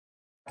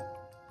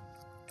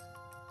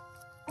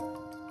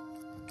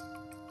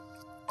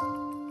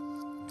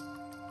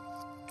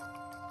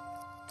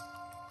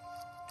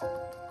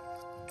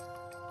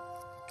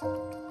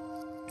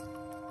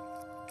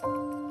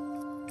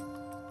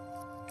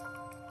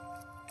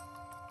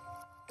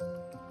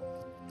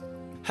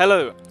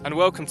Hello, and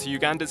welcome to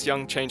Uganda's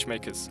Young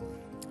Changemakers,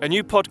 a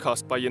new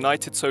podcast by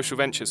United Social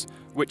Ventures,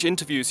 which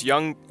interviews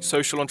young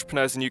social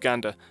entrepreneurs in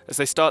Uganda as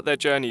they start their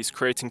journeys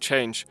creating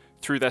change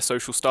through their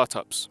social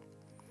startups.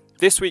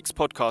 This week's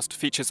podcast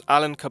features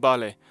Alan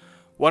Kabale,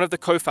 one of the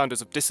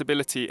co-founders of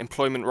Disability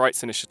Employment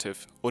Rights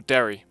Initiative, or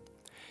DERI.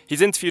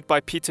 He's interviewed by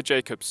Peter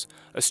Jacobs,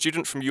 a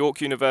student from York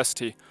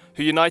University,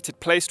 who United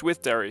placed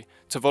with DERI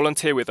to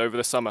volunteer with over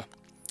the summer.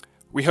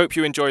 We hope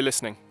you enjoy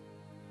listening.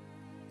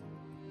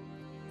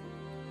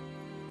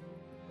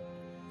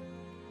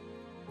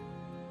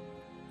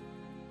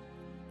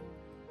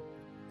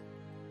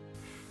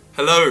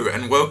 Hello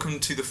and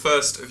welcome to the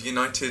first of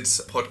United's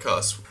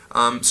podcasts.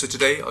 So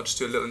today I'll just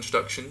do a little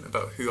introduction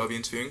about who I'll be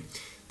interviewing.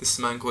 This is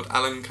a man called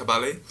Alan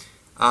Kabale.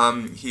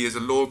 He is a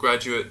law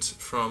graduate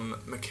from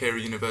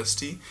Makerere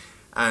University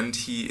and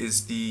he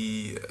is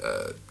the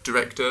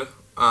director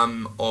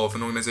of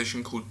an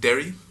organisation called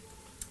DERI,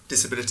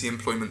 Disability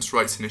Employment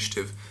Rights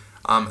Initiative,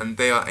 and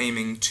they are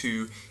aiming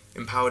to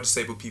empower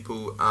disabled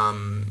people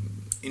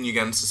in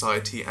Ugandan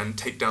society and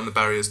take down the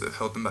barriers that have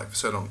held them back for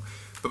so long.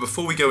 But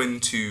before we go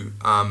into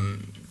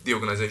the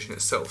organisation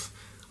itself,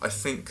 I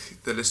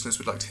think the listeners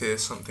would like to hear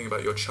something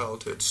about your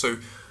childhood. So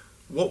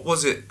what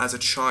was it as a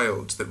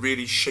child that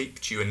really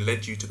shaped you and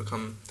led you to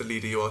become the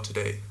leader you are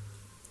today?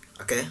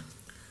 Okay,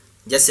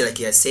 just like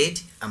you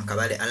said, I'm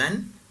Kabale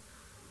Alan,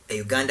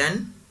 a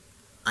Ugandan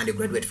and a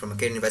graduate from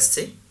Makerere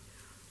University.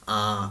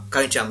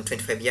 Currently I'm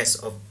 25 years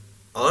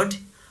old.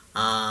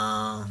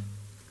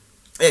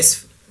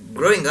 Yes,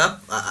 growing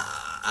up,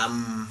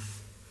 I'm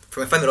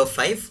from a family of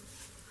 5.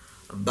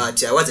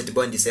 But I wasn't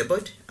born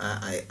disabled.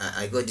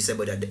 I got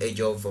disabled at the age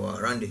of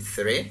around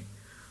 3.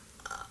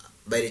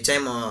 By the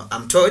time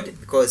I'm told,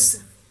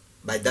 because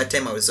by that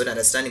time I was not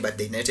understanding, but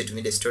they narrated to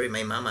me the story,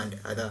 my mom and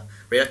other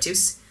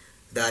relatives,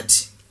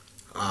 that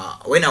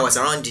when I was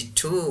around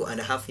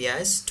 2.5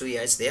 years, 2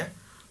 years there,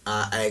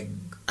 I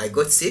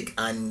got sick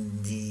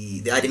and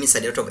they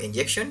administered a lot of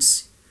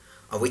injections,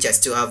 of which I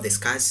still have the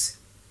scars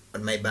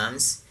on my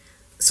bums.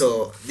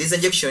 So these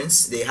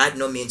injections, they had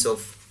no means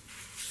of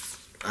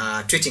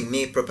treating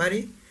me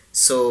properly,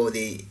 so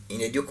they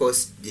in a due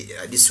course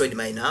destroyed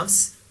my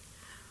nerves.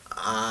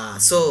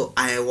 So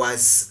I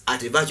was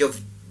at the verge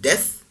of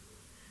death.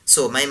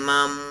 So my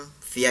mom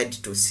feared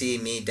to see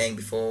me dying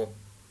before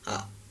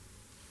her.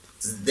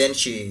 Then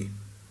she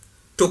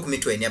took me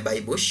to a nearby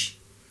bush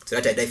so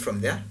that I died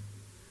from there.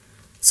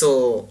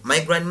 So my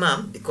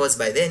grandmom, because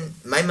by then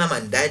my mom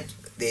and dad,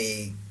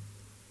 they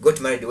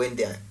got married when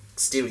they are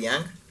still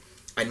young,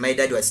 and my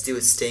dad was still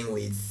staying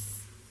with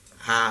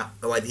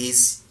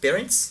his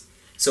parents,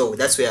 so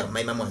that's where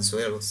my mom was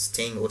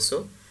staying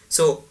also.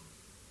 So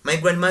my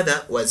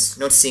grandmother was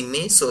not seeing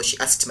me, so she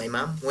asked my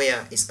mom,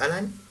 "Where is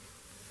Alan?"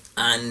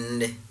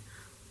 And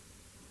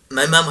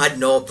my mom had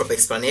no proper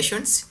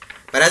explanations.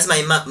 But as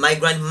my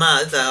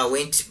grandmother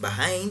went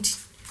behind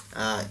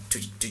to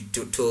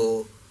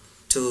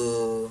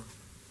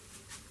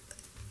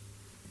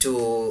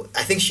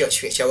I think she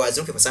was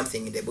looking for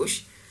something in the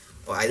bush,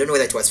 or I don't know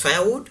whether it was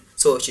firewood.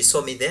 So she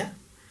saw me there.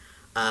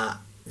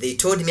 They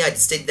told me I'd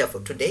stayed there for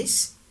 2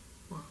 days,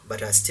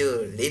 but I was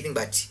still living,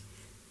 but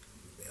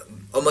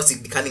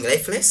almost becoming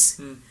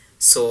lifeless.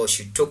 So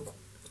she took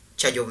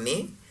charge of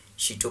me.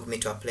 She took me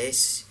to a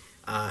place.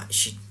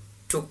 She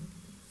took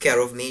care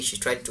of me. She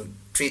tried to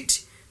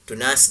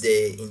nurse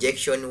the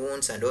injection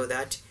wounds and all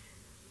that.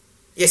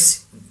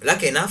 Yes,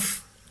 lucky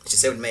enough, she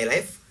saved my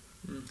life.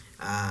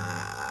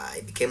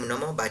 I became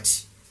normal,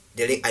 but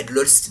I'd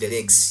lost the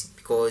legs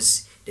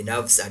because the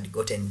nerves had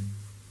gotten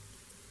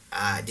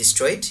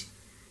destroyed.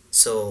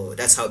 So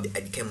that's how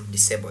I became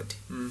disabled.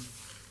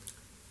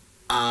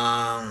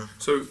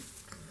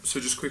 So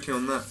just quickly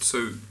on that.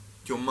 So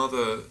your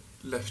mother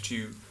left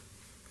you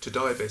to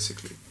die,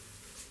 basically,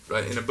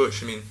 right, in a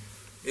bush. I mean,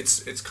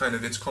 it's a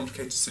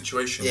complicated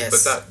situation. Yes.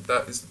 But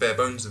that is the bare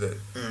bones of it.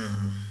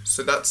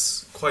 So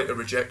that's quite a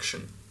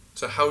rejection.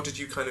 So how did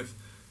you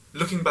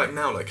looking back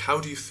now, how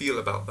do you feel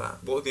about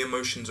that? What are the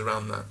emotions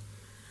around that?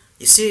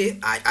 You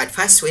see, at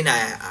first when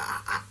I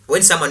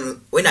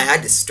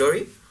heard the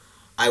story,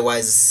 I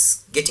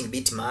was getting a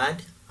bit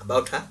mad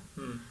about her.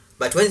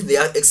 But when they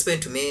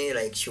explained to me,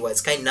 she was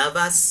kind of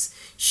nervous.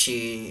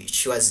 She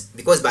was,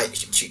 because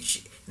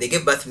they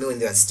gave birth to me when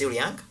they were still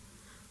young.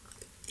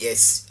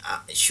 Yes,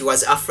 she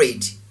was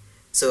afraid.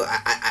 So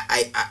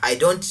I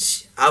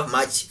don't have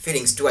much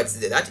feelings towards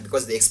that,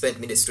 because they explained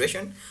to me the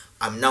situation.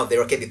 I'm now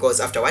very okay,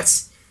 because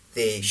afterwards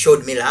they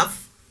showed me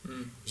love.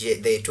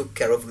 They took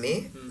care of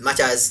me, much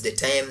as the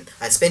time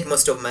I spent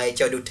most of my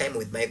childhood time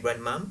with my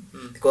grandmom,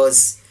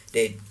 because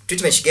the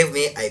treatment she gave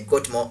me, I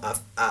got more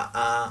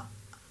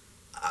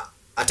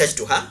attached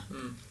to her.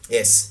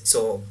 Yes,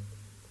 so,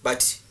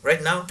 but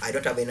right now I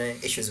don't have any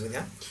issues with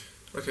her.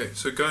 Okay,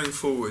 so going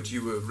forward,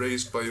 you were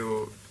raised by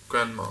your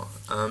grandma,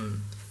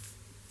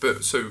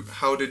 but so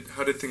how did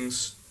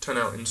things turn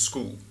out in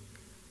school?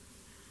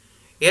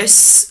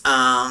 Yes,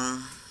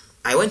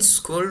 I went to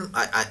school.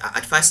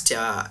 At first,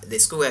 the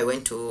school I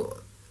went to,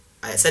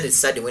 I started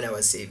studying when I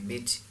was a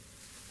bit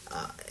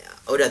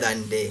older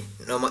than the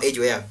normal age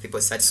where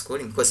people start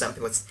schooling, because some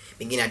people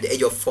begin at the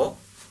age of 4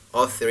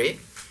 or 3.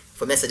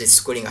 For me, I started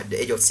schooling at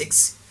the age of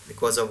 6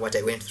 because of what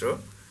I went through.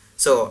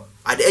 So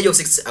at the age of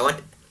 6, I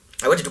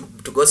wanted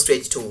to go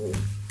straight to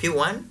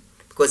P1,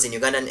 because in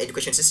Ugandan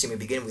education system, we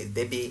begin with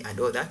baby and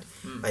all that.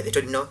 But they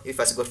told me, no, you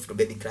first go to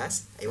baby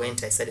class. I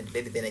studied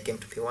baby, then I came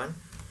to P1.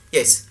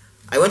 Yes,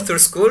 I went through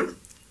school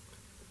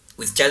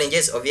with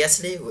challenges,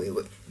 obviously,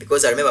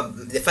 because I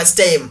remember the first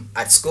time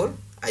at school,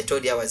 I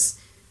told you I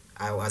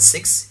was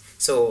 6.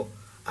 So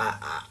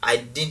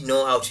I didn't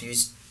know how to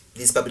use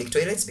these public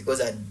toilets, because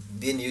I'd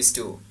been used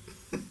to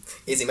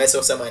using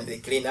myself someone they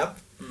clean up.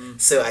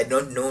 So I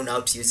don't know how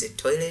to use a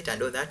toilet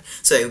and all that.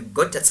 So I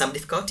got some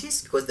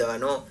difficulties because there were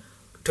no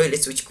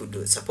toilets which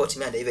could support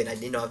me, and even I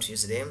didn't know how to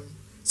use them.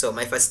 So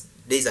my first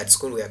days at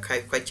school were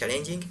quite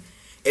challenging.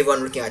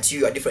 Everyone looking at you,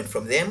 you are different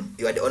from them.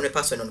 You are the only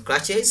person on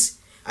crutches,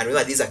 and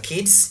remember these are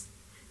kids,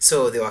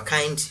 so they were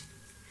kind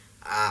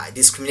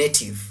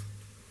discriminative.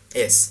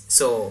 Yes,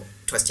 so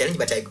it was challenging,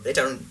 but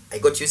later on I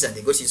got used, and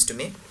they got used to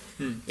me.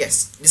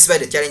 Yes, despite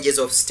the challenges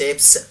of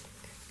steps,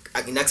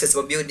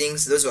 inaccessible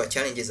buildings, those were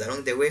challenges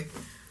along the way.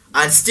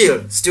 And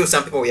still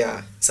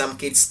some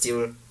kids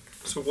still.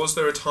 So was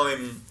there a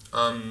time,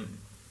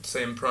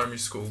 say in primary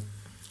school,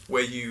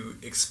 where you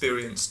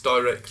experienced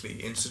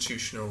directly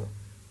institutional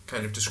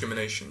kind of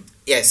discrimination?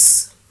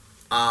 Yes.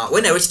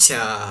 When I reached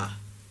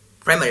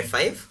primary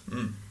 5,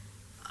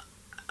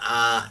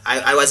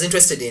 I was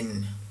interested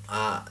in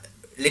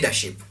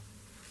leadership.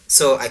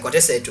 So I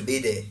contested to be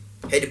the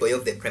head boy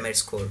of the primary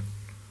school.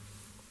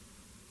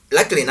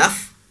 Luckily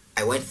enough,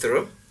 I went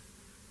through,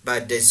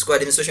 but the school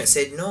administration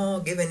said, no,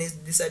 given his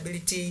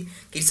disability,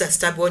 kids are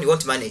stubborn, you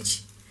won't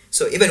manage.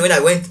 So even when I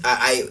went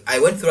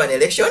through an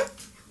election,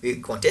 we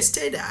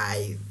contested,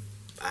 I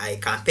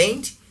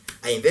campaigned,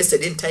 I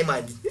invested in time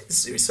and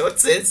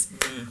resources,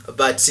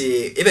 but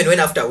even when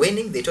after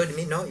winning, they told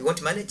me, no, you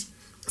won't manage.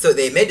 So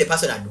they made the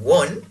person I'd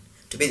won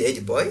to be the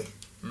head boy,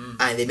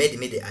 and they made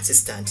me the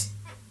assistant.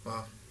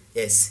 Wow.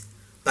 Yes.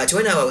 But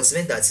when I was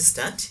made the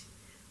assistant,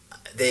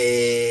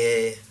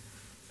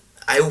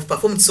 I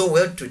performed so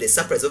well to the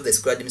surprise of the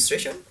school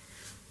administration.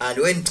 And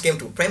when it came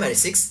to primary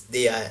 6,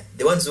 they are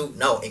the ones who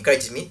now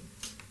encouraged me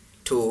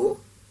to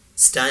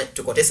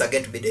contest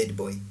again to be the head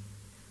boy.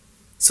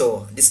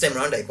 So this time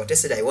around I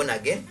contested, I won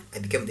again, I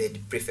became the head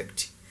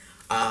prefect.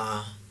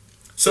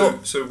 So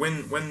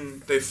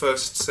when they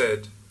first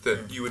said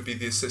that you would be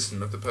the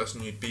assistant of the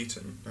person you'd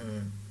beaten,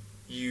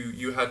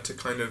 you had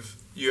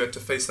to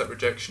face that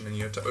rejection, and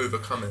you had to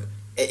overcome it.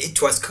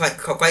 It was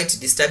quite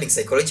disturbing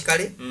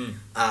psychologically.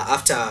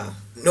 After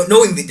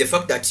knowing the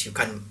fact that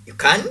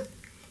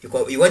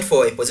you went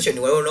for a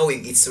position without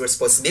knowing its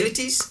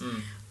responsibilities,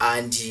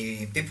 and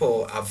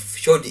people have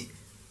showed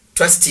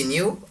trust in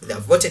you, they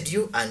have voted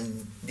you,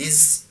 and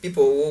these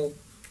people who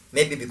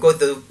maybe because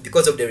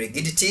of the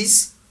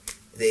rigidities,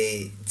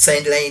 they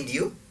sidelined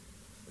you,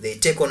 they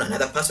take on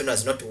another person who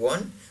has not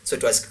won. So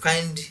it was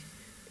kind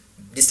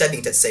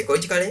disturbing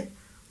psychologically.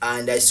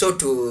 And I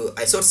sought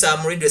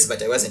some redress,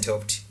 but I wasn't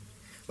helped.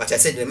 But I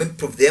said, let me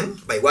prove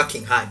them by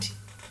working hard.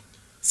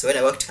 So when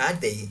I worked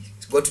hard, they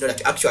got to know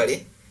that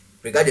actually,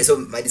 regardless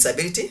of my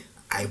disability,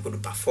 I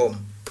could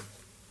perform.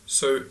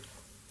 So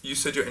you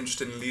said you're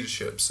interested in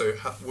leadership. So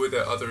were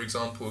there other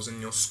examples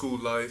in your school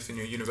life, in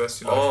your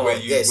university life, where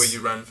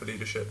you ran for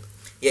leadership?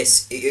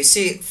 Yes, you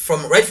see,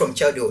 right from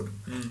childhood,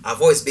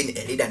 I've always been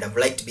a leader, and I've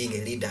liked being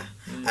a leader.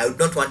 I would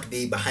not want to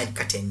be behind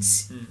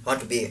curtains. I want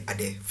to be at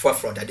the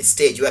forefront, at the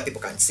stage where people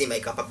can see my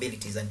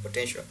capabilities and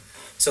potential.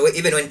 So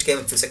even when it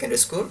came to secondary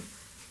school,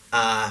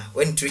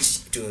 when it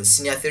reached to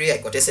senior 3, I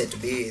contested to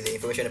be the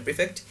information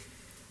prefect.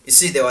 You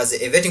see, there was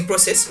a vetting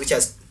process which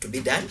has to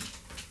be done,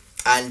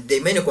 and they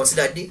mainly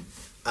considered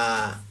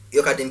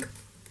your academic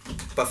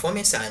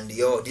performance and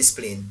your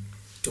discipline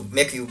to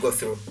make you go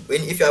through.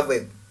 If you have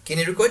a keen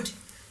record,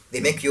 they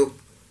make you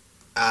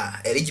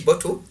eligible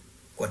to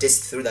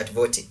contest through that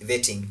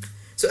vetting.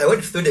 So I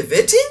went through the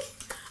vetting,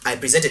 I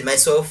presented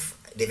myself,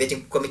 the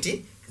vetting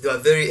committee. They were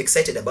very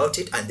excited about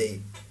it, and they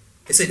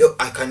said, oh,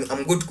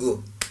 I'm good to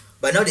go.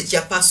 But now the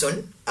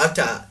chairperson,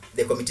 after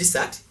the committee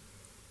started,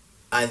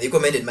 and they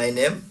recommended my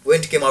name, when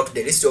it came out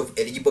the list of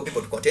eligible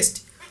people to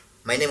contest,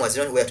 my name was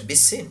not where to be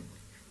seen.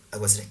 I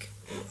was like,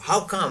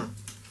 how come?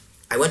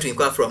 I went to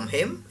inquire from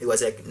him. He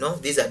was like, no,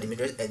 these are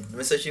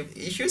administrative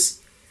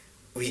issues.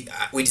 We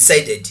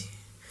decided.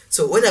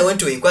 So when I went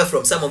to inquire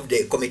from some of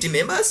the committee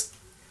members,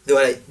 they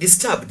were like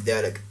disturbed. They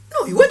were like,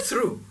 no, you went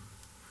through.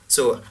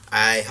 So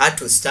I had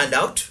to stand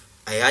out.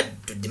 I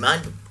had to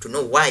demand to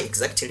know why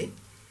exactly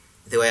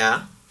they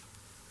were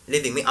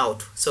leaving me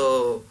out.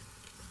 So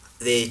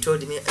they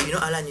told me,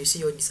 Alan, you see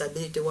your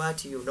disability,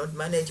 what? You don't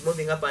manage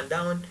moving up and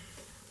down.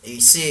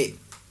 You see,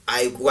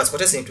 I was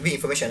contesting to be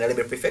information and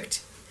library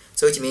prefect.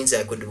 So which means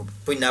I could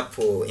put up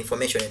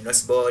information in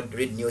notes board,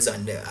 read news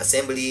and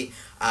assembly,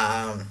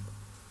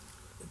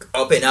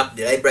 open up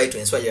the library to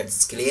ensure that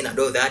it's clean and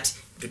all that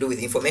to do with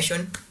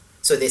information.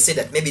 So they said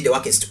that maybe the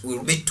work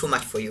will be too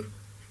much for you,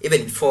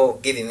 even before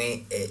giving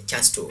me a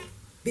chance to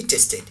be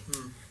tested.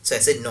 So I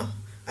said no.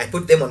 I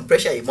put them on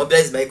pressure. I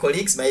mobilized my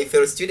colleagues, my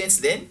fellow students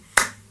then,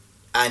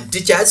 and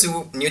teachers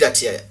who knew that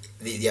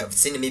they have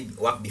seen me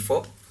work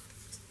before.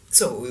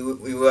 So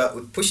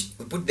we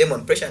put them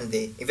on pressure, and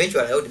they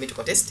eventually allowed me to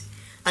contest.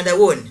 And I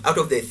won. Out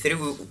of the 3,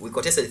 we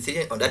contested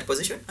 3 on that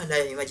position, and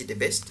I emerged the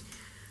best.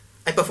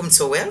 I performed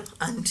so well,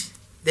 and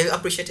they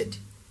appreciated.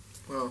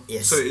 Well,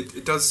 yes. So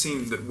it does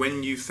seem that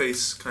when you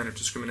face kind of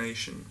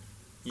discrimination,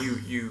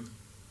 you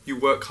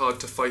work hard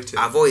to fight it.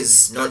 I've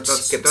always not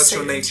that's kept your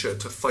silent. nature,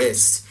 to fight,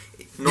 Yes.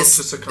 not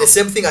to succumb. The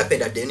same thing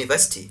happened at the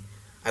university.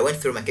 I went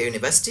through Makerere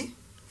University.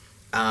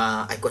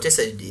 I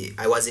contested.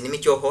 I was in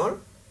Mitchell Hall,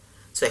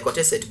 so I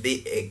contested to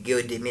be a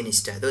guild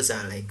minister. Those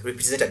are like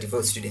representative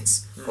of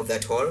students of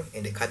that hall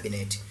in the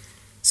cabinet.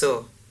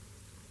 So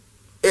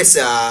it's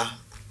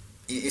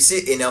you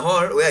see, in a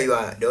hall where you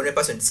are the only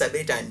person with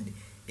disability, and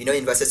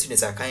university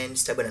students are kind,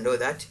 stubborn, and all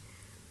that.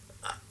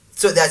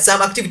 So there are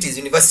some activities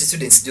university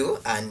students do,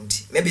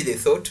 and maybe they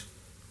thought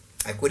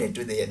I couldn't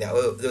do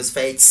those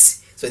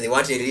fights, so they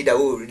wanted a leader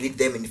who would lead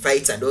them in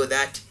fights and all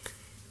that.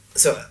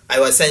 So I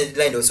was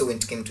sidelined also when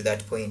it came to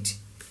that point.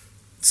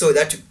 So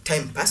that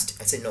time passed.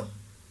 I said no,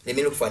 let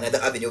me look for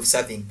another avenue of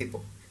serving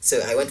people. So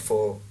I went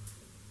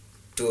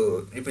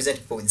to represent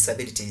people with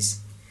disabilities.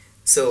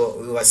 So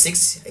we were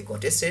 6. I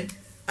contested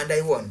and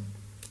I won.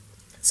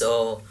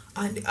 So,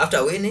 and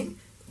after winning,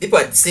 people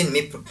had seen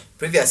me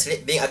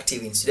previously being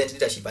active in student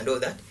leadership and all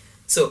that.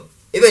 So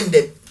even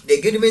the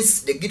guild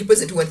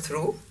president who went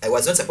through, I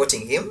was not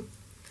supporting him,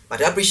 but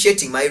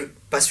appreciating my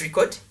past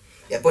record,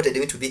 he appointed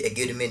me to be a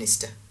guild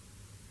minister.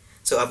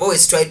 So I've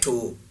always tried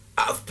to,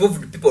 I've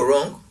proved people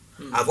wrong.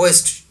 I've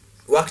always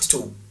worked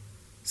to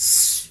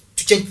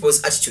change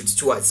people's attitudes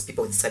towards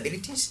people with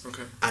disabilities,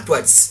 and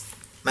towards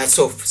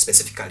myself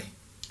specifically.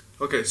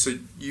 Okay, so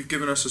you've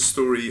given us a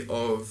story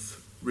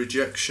of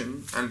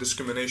rejection and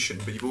discrimination,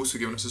 but you've also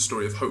given us a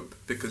story of hope,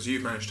 because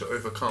you've managed to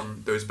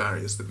overcome those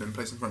barriers that have been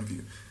placed in front of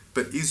you.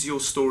 But is your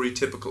story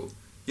typical?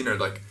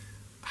 Like,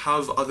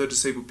 have other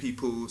disabled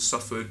people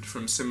suffered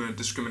from similar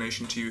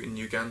discrimination to you in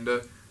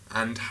Uganda,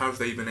 and have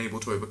they been able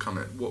to overcome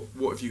it?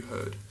 What have you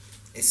heard?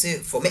 You see,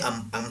 for me,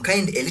 I'm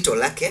kind of a little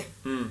lucky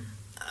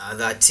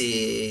that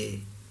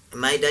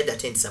my dad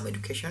attended some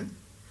education,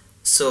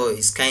 so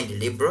he's kind of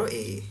liberal.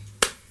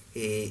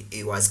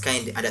 He was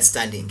kind of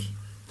understanding,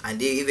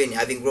 and even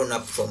having grown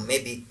up from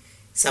maybe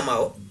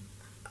somehow,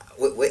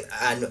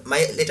 and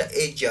my later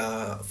age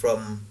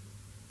from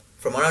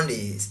around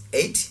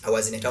 8, I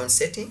was in a town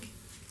setting,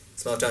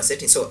 small town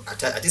setting. So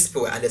at least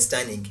people were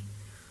understanding,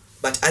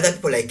 but other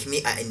people like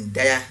me are in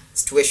dire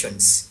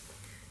situations.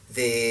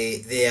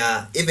 They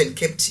are even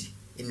kept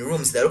in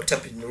rooms. They're locked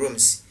up in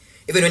rooms.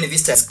 Even when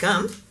visitors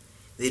come,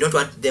 they don't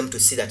want them to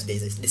see that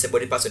there's a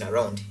disabled person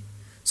around.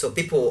 So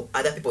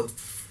other people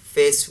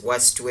face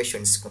worse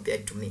situations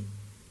compared to me,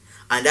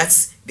 and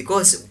that's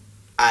because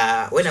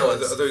when I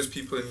was. Are those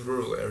people in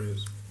rural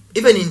areas?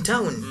 Even in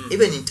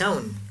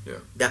town, Yeah.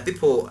 there are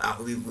people.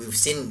 We've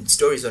seen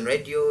stories on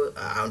radio,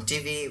 on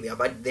TV. We have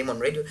heard them on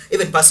radio.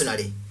 Even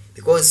personally,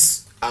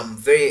 because I'm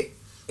very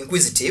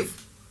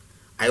inquisitive,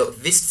 I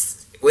visit.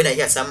 When I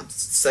hear some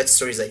such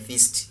stories, I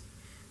visit,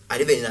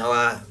 and even in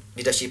our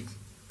leadership,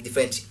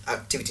 different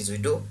activities we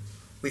do,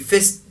 we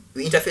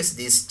interface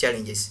these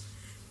challenges.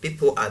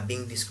 People are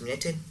being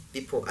discriminated.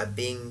 People are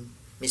being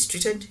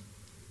mistreated.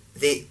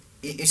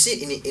 You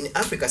see, in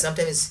Africa,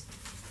 sometimes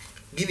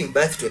giving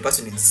birth to a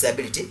person with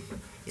disability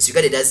is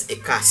regarded as a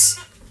curse.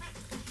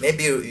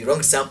 Maybe you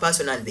wronged some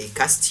person and they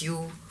cursed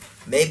you.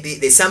 Maybe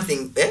there's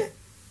something.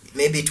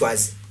 Maybe it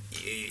was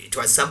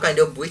some kind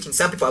of bewitching.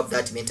 Some people have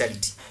that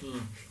mentality.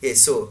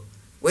 Yes, so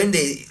when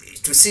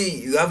to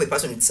see you have a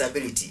person with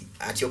disability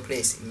at your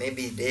place,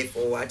 maybe deaf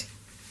or what,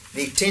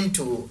 they tend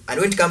to,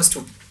 and when it comes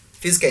to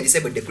physically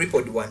disabled, the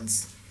crippled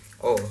ones,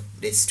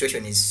 the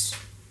situation is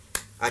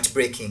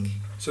heartbreaking.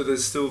 So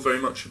there's still very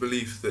much a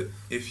belief that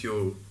if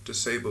you're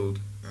disabled,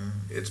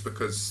 it's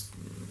because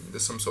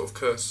there's some sort of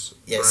curse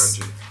around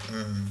you.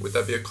 Would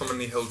that be a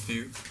commonly held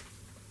view?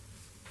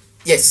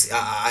 Yes,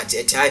 at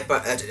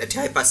a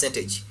high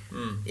percentage.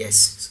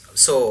 Yes.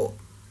 So,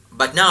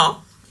 but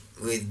now,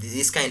 with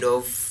this kind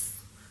of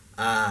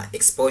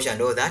exposure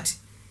and all that,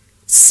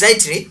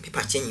 slightly people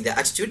are changing their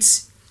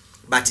attitudes,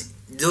 but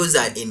those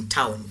are in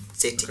town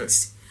settings.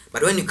 Okay.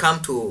 But when you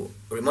come to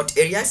remote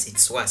areas,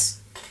 it's worse.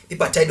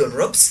 People are tied on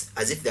ropes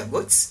as if they're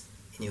goats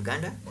in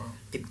Uganda. Wow.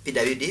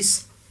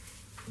 PWDs,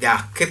 they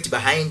are kept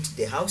behind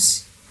the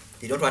house.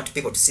 They don't want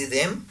people to see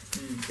them.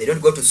 They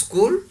don't go to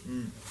school.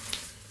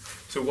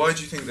 So why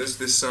do you think there's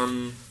this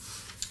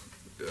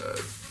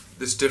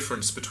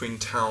difference between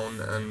town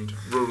and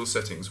rural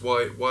settings?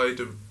 Why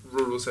do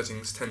rural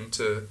settings tend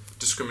to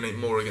discriminate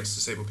more against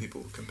disabled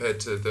people compared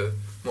to the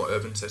more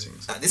urban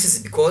settings? This is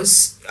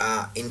because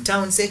in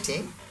town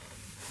setting,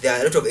 there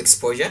are a lot of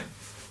exposure.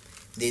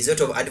 There's a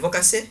lot of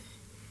advocacy.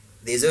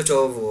 There's a lot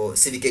of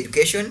civic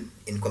education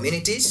in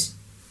communities.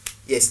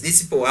 Yes,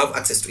 these people have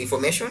access to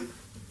information.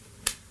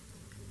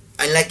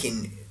 Unlike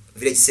in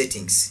village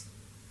settings.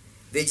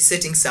 These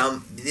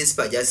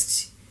people are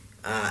just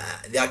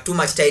they are too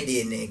much tied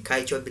in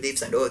cultural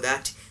beliefs and all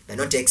that. They're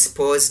not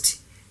exposed.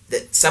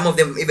 That some of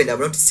them even have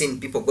not seen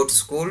people go to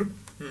school.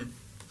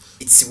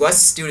 It's worse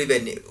still,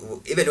 even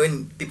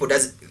when people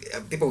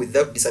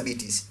without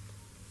disabilities.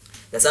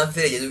 There's some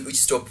villages which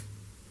stop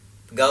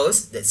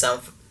girls. There's some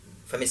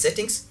family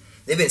settings.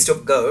 They even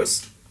stop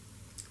girls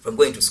from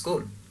going to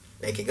school.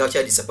 Like a girl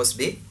child is supposed to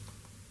be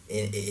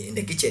in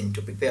the kitchen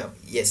to prepare.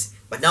 Yes,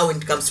 but now when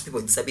it comes to people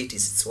with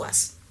disabilities, it's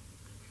worse.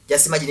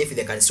 Just imagine if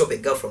they can stop a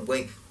girl from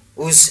going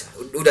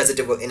who doesn't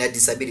have any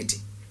disability,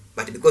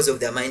 but because of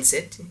their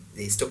mindset,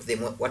 they stop them.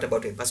 What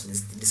about a person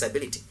with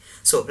disability?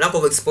 So lack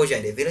of exposure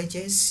in the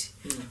villages,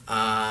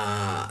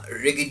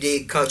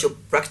 rigid cultural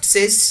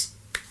practices,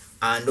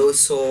 and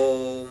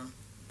also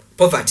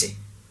poverty.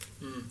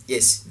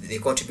 Yes, they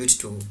contribute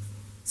to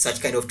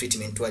such kind of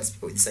treatment towards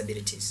people with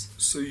disabilities.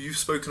 So you've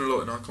spoken a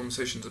lot in our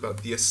conversations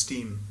about the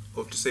esteem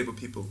of disabled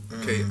people.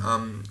 Okay,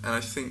 and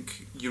I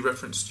think you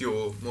referenced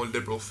your more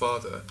liberal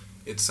father.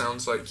 It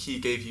sounds like he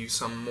gave you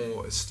some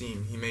more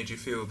esteem. He made you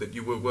feel that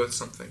you were worth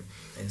something.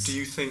 Yes. Do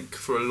you think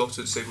for a lot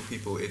of disabled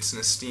people it's an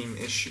esteem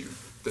issue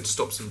that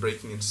stops them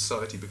breaking into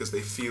society because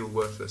they feel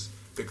worthless,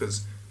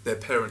 because their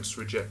parents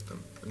reject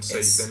them and say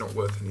Yes. they're not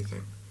worth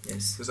anything?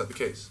 Yes. Is that the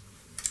case?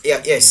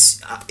 Yeah. Yes.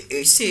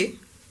 You see,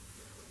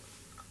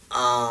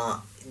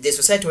 the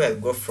society where we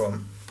go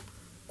from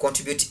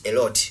contribute a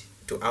lot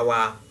to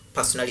our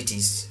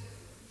personalities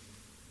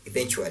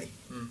eventually.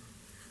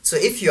 So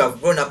if you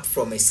have grown up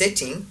from a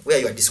setting where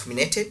you are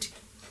discriminated,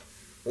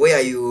 where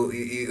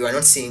you are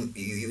not seen,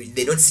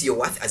 they don't see your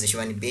worth as a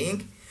human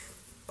being,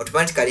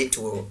 automatically it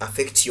will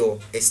affect your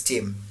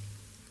esteem.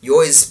 You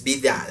always be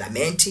there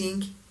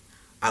lamenting,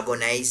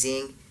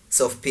 agonizing,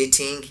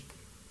 self-pitying,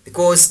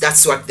 because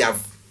that's what they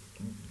have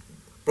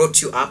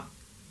brought you up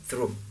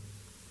through.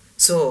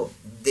 So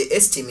the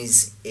esteem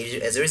is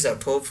as a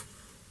result of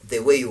the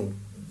way you've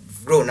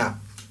grown up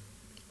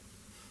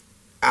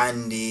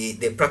and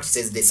the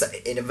practices,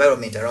 the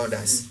environment around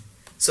us.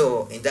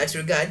 So in that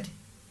regard,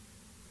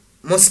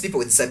 most people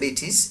with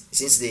disabilities,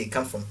 since they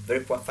come from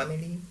very poor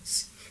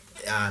families,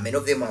 many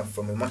of them are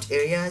from remote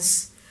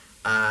areas,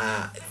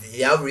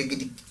 they have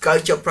rigid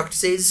cultural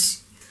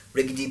practices,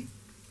 rigid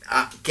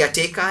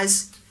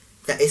caretakers,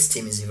 their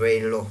esteem is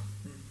very low,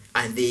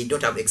 and they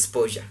don't have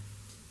exposure.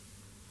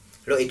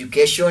 Low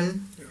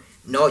education,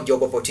 no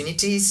job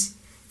opportunities,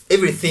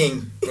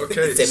 everything.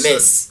 Okay, it's a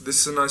mess. So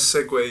this is a nice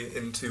segue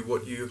into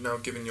what you have now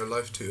given your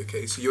life to.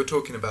 Okay, so you're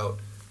talking about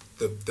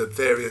the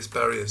various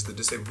barriers that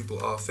disabled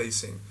people are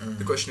facing.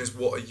 The question is,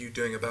 what are you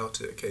doing about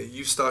it? Okay,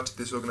 you started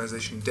this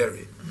organization,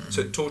 Derry.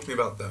 So talk to me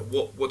about that.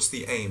 What's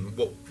the aim?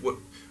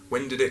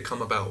 When did it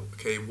come about?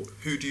 Okay,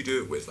 who do you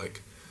do it with?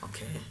 Like,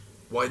 Okay.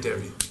 why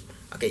Derry?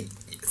 Okay,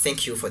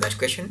 thank you for that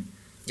question.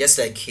 Just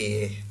like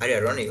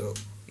earlier on,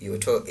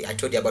 I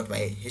told you about my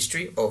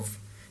history of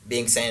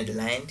being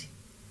sidelined,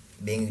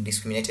 being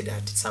discriminated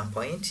at some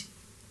point.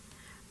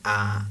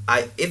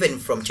 I even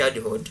from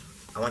childhood,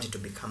 I wanted to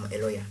become a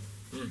lawyer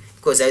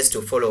because I used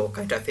to follow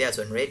current affairs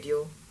on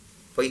radio,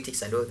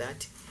 politics, and all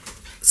that.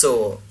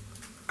 So,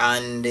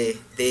 and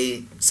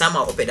they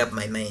somehow opened up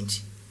my mind,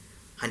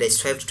 and I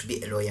strived to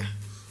be a lawyer.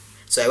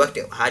 So I worked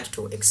hard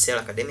to excel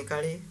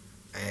academically.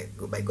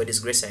 By God's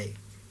grace, I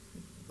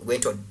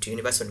went on to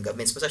university on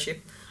government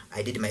sponsorship.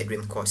 I did my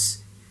dream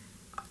course,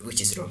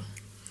 which is law.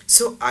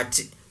 So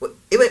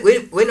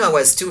even when I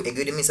was still a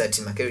good miss at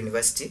Makerere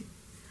University,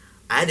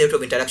 I had a lot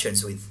of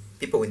interactions with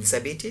people with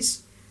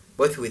disabilities,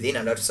 both within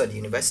and outside the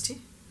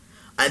university.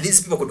 And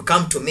these people could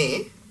come to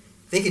me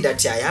thinking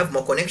that I have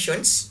more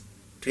connections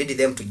to lead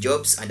them to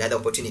jobs and other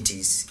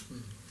opportunities.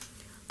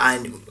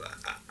 And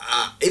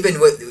even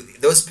when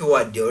those people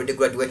had already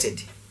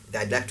graduated,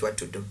 they lacked what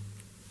to do.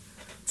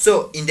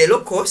 So in the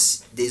law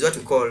course, there is what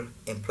we call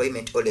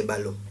employment or labor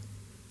law.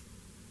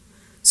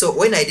 So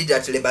when I did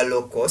that labor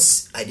law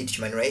course, I did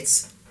human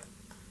rights.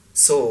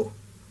 So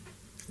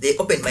they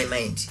opened my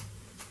mind.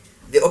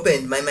 They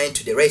opened my mind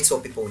to the rights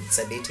of people with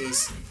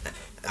disabilities,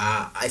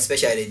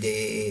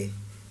 especially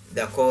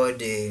they're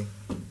called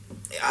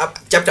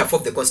Chapter 4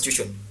 of the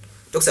Constitution.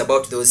 Talks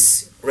about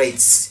those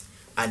rights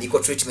and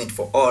equal treatment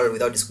for all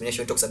without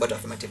discrimination. Talks about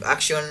affirmative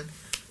action.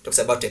 Talks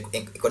about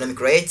economic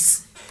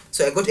rights.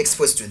 So I got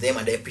exposed to them,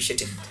 and I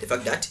appreciated the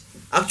fact that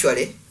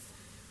actually,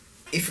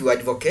 if you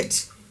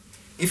advocate,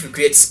 if you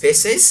create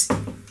spaces,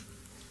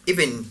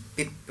 even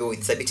people with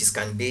disabilities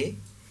can be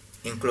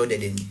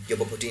included in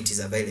job opportunities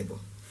available.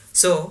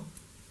 So,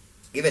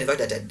 given the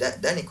fact that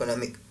I'd done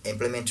economic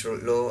employment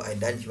law, I'd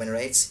done human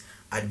rights,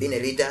 I'd been a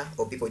leader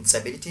of people with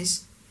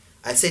disabilities,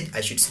 I said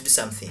I should do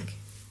something.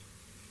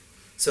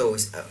 So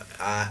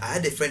I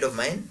had a friend of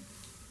mine.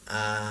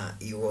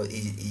 He was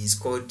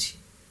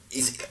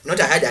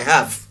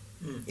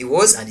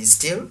and is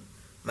still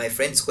my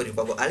friend. Is called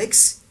Nkwago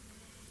Alex.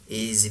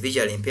 He's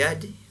visually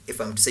impaired.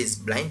 If I'm to say, he's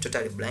blind,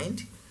 totally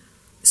blind.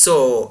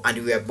 So,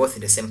 and we are both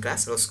in the same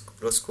class, law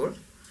school.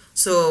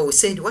 So we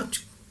said,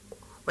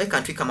 why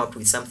can't we come up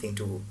with something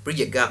to bridge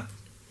a gap,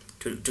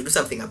 to do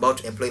something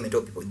about employment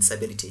of people with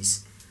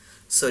disabilities?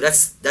 So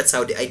that's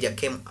how the idea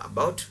came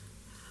about.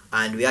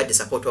 and we had the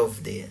support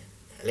of the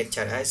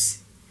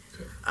lecturers.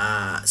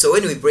 Okay. So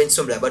when we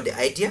brainstormed about the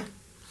idea,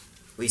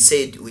 we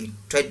said we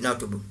tried now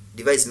to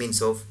devise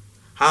means of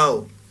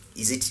how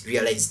is it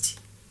realized.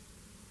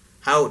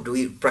 How do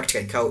we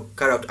practically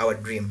carry out our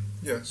dream?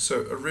 Yeah.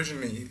 So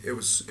originally it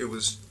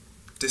was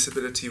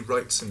Disability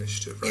Rights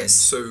Initiative, right? Yes.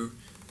 So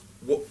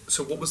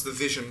what was the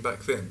vision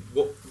back then?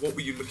 What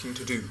were you looking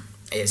to do?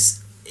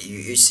 Yes.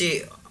 You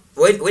see,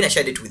 when I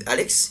shared it with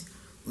Alex,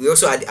 we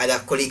also had other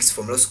colleagues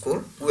from law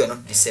school who were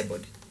not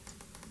disabled,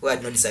 who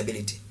had no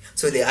disability.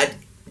 So they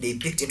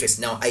picked interest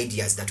in our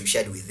ideas that we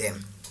shared with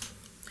them.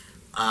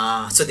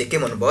 So they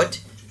came on board.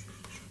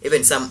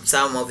 Even some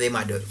of them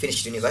had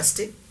finished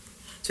university,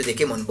 so they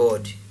came on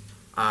board.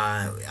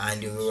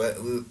 And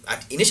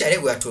initially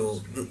we were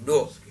to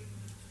do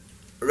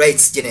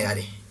rights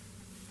generally,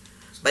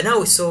 but now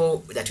we saw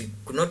that we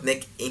could not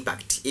make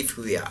impact if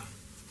we are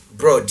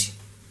broad.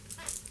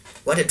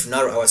 Wanted to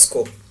narrow our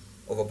scope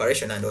of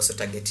operation and also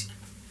target,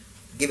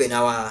 given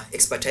our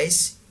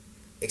expertise,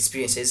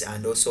 experiences,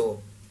 and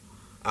also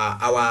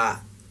our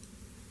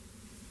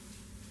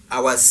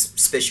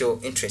special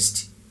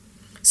interest.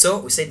 So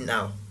we said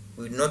now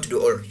we will not do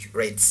all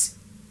rights,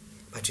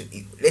 but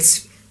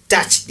let's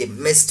touch the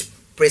most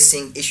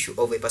pressing issue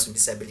of a person with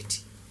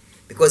disability,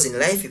 because in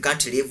life you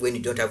can't live when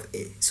you don't have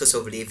a source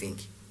of living.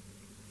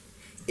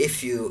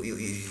 If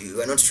you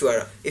are not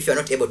sure, if you are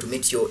not able to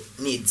meet your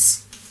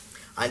needs,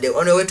 and the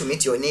only way to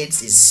meet your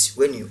needs is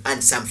when you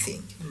earn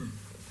something.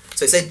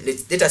 So he said,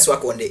 let us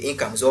work on the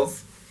incomes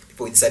of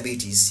people with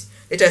disabilities.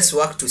 Let us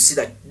work to see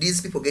that these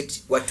people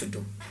get what to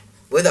do,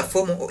 whether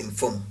formal or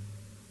informal.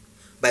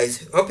 By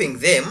helping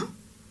them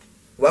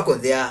work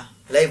on their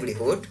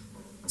livelihood,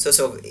 source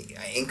of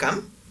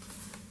income,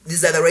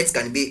 these other rights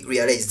can be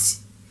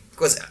realized.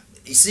 Because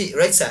you see,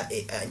 rights are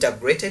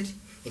integrated,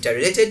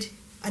 interrelated,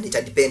 and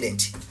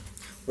interdependent.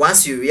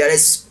 Once you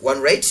realize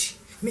one right,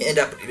 you may end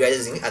up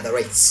realizing other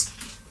rights.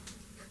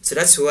 So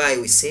that's why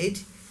we said,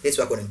 let's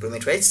work on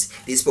employment rights.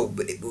 These people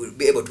will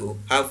be able to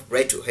have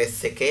right to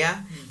health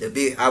care.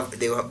 They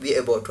will be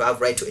able to have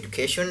right to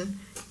education.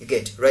 You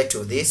get right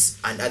to this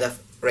and other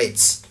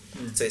rights.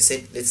 So I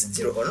said, let's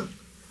zero on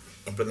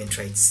employment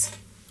rights.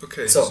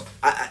 Okay. So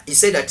you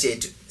said that.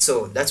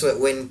 So that's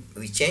when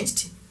we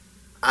changed,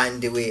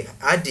 and we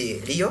had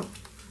the Leo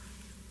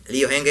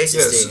Henges.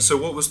 Yes. So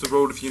what was the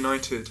role of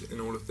United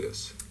in all of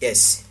this?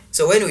 Yes.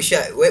 So when we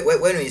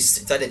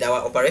started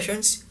our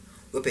operations,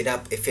 we opened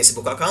up a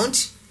Facebook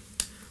account.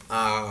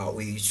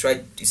 We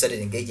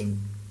started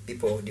engaging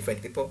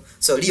different people.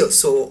 So Leo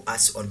saw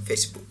us on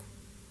Facebook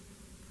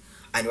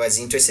and was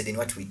interested in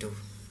what we do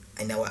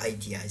and our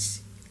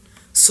ideas.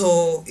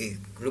 So he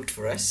looked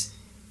for us,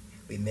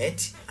 we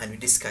met, and we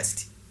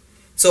discussed.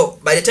 So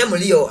by the time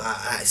Leo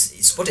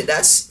spotted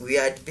us, we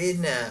had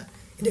been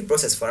in the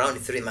process for around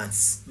 3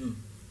 months.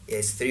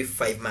 Yes,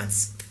 3-5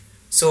 months.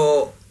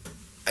 So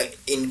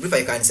in brief,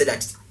 I can say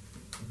that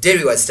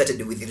Dairy was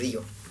started with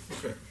Leo.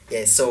 Okay.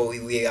 Yes, so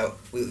we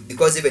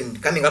because even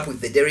coming up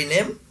with the Dairy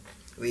name,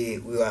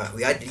 we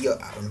had Leo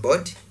on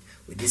board.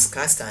 We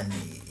discussed and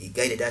he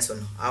guided us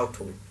on how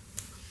to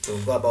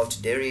go about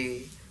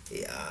Dairy.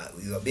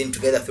 We have been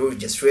together through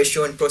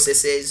registration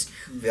processes.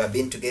 We have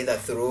been together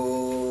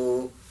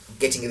through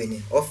getting even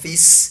an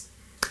office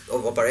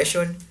of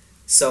operation.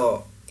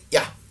 So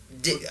yeah,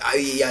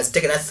 he has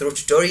taken us through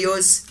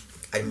tutorials,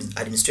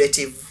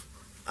 administrative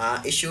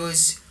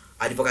issues,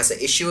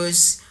 advocacy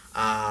issues,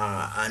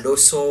 and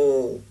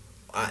also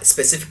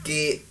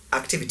specific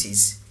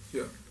activities.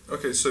 Yeah.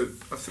 Okay. So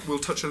I think we'll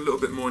touch a little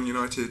bit more on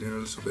United in a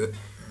little bit,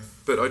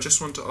 but I just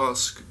want to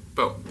ask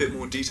about a bit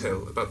more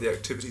detail about the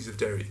activities of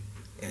Dairy.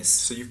 Yes.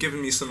 So you've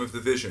given me some of the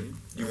vision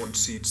you want to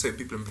see save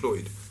people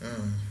employed,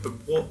 but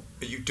what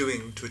are you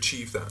doing to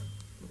achieve that?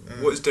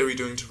 What is Dairy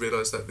doing to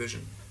realise that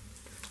vision?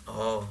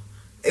 Oh,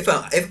 if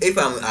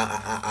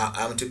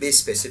I'm to be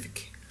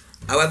specific,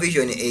 our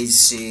vision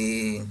is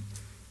a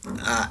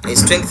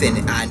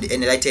strengthened and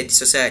enlightened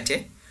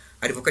society,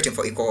 advocating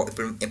for equal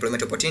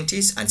employment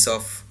opportunities and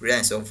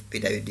self-reliance of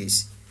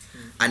PWDs.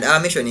 And our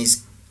mission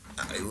is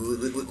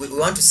we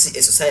want to see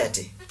a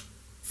society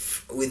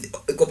with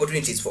equal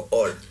opportunities for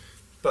all.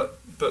 But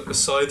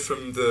aside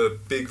from the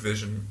big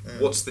vision,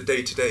 what's the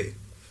day-to-day?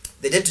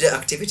 The day-to-day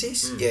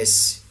activities,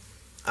 yes,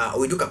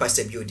 we do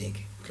capacity building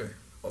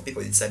of people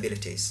with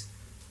disabilities.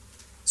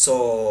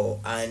 So,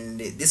 and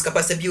this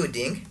capacity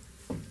building,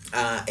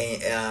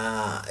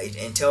 it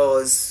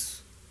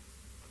entails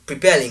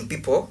preparing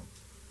people,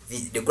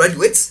 the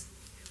graduates.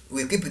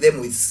 We equip them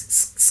with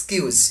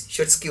skills,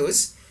 short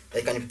skills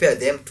that can prepare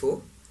them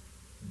to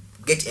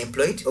get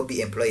employed or be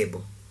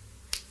employable.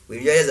 We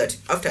realize that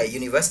after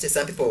university,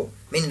 some people,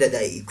 meaning that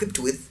they are equipped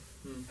with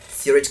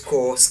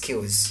theoretical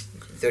skills,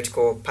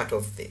 theoretical part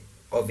of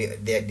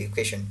their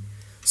education.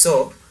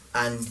 So,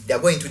 and they are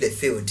going to the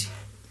field,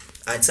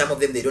 and some of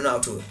them, they don't know how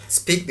to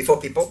speak before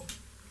people.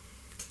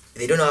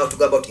 They don't know how to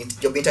go about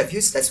job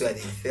interviews. That's where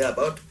they fail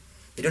about.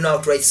 They don't know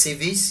how to write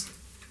CVs.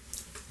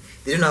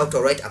 They don't know how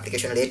to write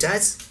application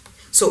letters.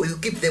 So we will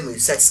give them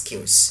with such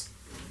skills.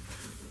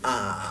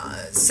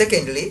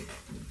 Secondly,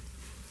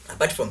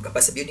 apart from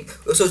capacity building,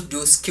 we also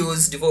do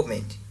skills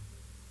development.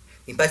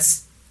 We impart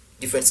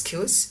different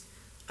skills.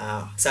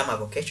 Some are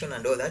vocational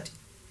and all that.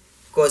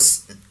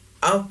 Because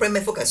our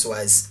primary focus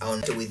was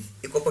on with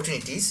equal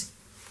opportunities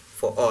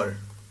for all.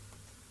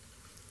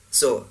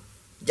 So,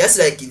 just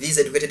like these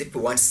educated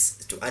people want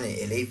to earn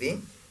a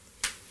living,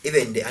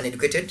 even the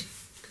uneducated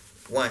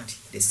want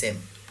the same.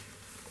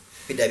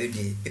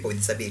 PWD, people with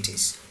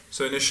disabilities.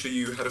 So initially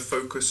you had a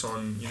focus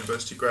on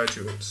university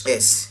graduates.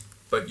 Yes.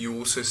 But you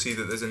also see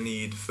that there's a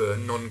need for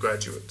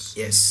non-graduates.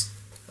 Yes.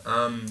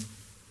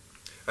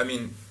 I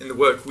mean, in the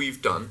work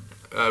we've done,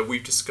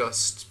 we've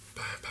discussed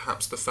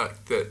perhaps the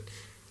fact that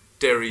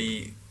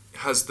Derry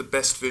has the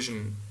best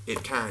vision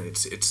it can.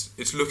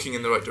 It's looking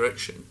in the right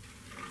direction.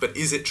 But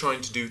is it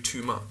trying to do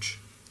too much?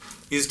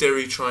 Is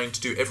Derry trying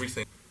to do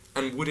everything?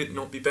 And would it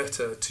not be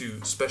better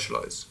to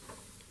specialise?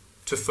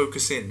 To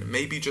focus in,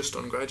 maybe just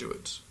on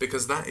graduates?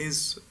 Because that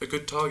is a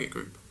good target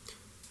group.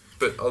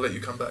 But I'll let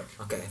you come back.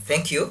 Okay,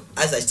 thank you.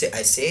 As I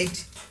said,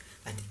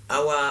 that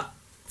our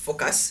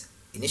focus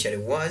initially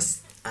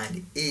was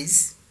and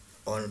is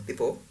on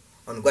people,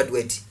 on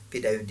graduate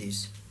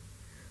PWDs.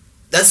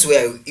 That's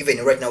where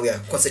even right now we are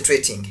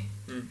concentrating.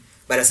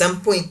 But at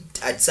some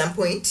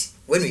point,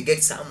 when we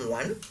get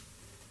someone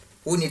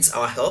who needs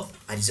our help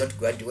and is not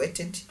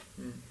graduated,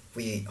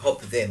 we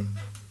help them,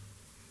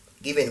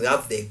 given we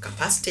have the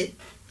capacity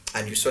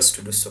and resource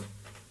to do so.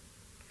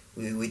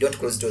 We don't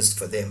close doors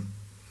for them.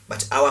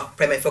 But our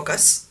primary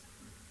focus,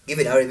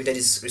 given our limited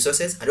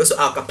resources and also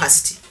our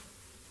capacity,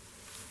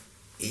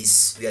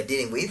 is we are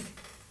dealing with,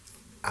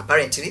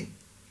 apparently,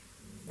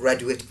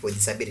 graduate with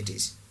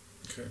disabilities.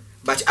 Okay.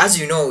 But as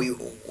you know,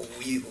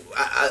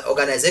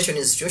 organizations,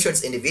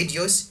 institutions,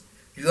 individuals,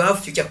 you have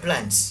future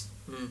plans.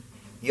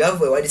 You have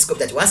a wide scope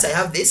that once I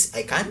have this,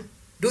 I can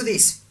do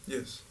this.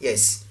 Yes.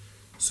 Yes.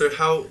 So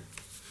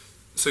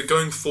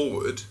going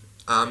forward,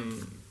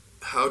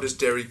 how does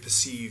Derry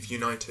perceive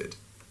United?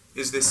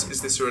 Is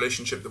this a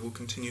relationship that will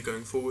continue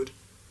going forward?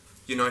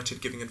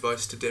 United giving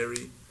advice to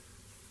Derry?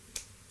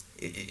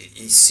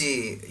 You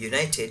see,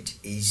 United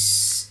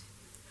is,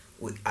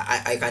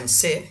 I can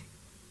say,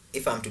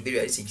 if I'm to be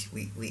realistic,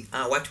 we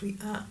are what we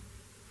are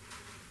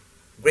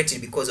greatly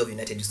because of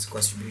United's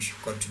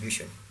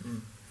contribution.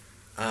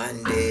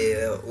 And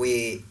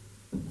we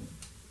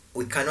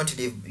cannot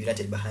leave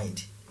United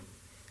behind.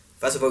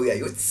 First of all, we are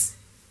youths.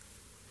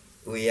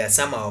 We are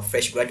some are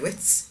fresh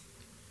graduates,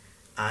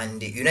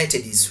 and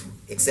United is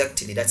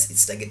exactly that's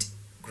its target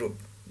group.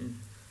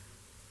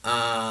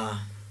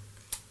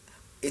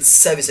 Its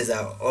services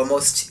are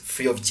almost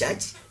free of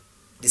charge,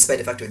 despite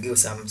the fact we give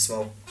some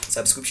small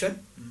subscription.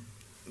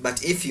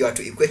 But if you are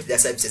to equate the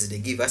services they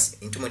give us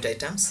in monetary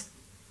terms,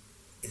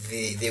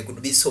 they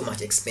could be so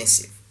much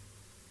expensive.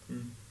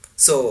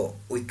 So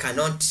we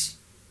cannot.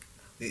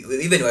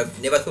 We even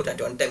have never thought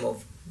at one time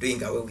of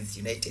doing away with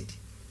United.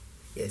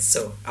 Yes.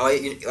 So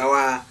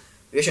our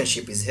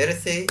relationship is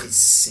healthy.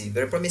 It's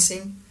very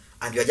promising,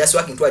 and we are just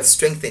working towards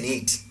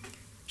strengthening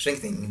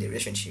the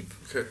relationship.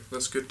 Okay,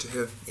 that's good to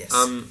hear. Yes.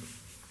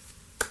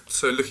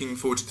 So looking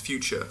forward to the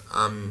future,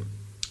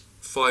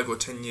 5 or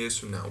 10 years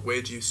from now,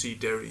 where do you see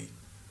Derry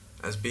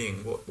as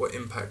being? What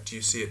impact do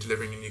you see it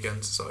delivering in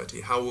Ugandan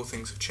society? How will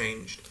things have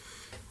changed?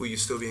 Will you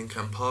still be in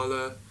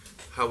Kampala?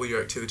 How will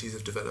your activities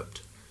have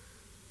developed?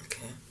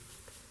 Okay.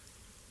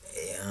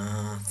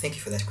 Thank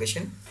you for that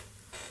question.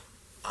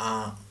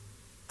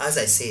 As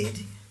I said,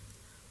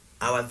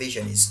 our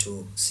vision is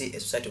to see a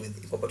society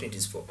with equal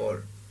opportunities for all.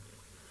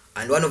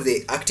 And one of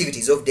the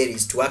activities of Derry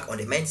is to work on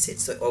the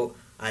mindsets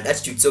and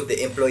attitudes of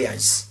the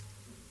employers.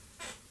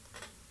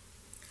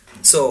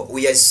 So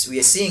we are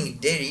seeing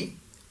Derry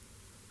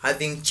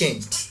having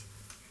changed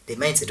the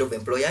mindset of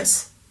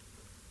employers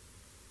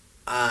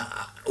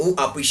who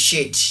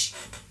appreciate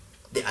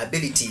the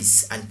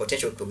abilities and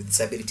potential of people with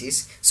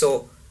disabilities.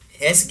 So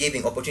hence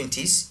giving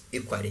opportunities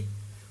equally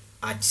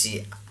at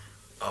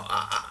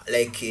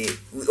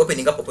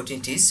opening up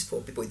opportunities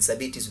for people with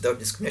disabilities without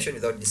discrimination,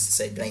 without this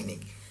sidelining.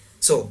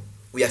 So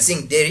we are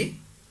seeing Derry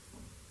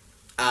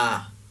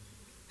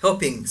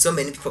helping so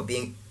many people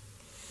being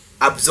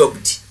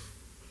absorbed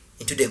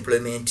into the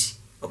employment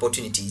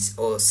opportunities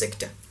or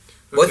sector,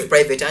 both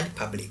private and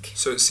public.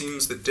 So it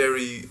seems that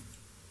Derry,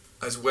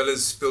 as well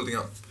as building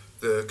up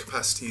the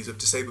capacities of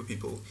disabled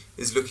people,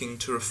 is looking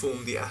to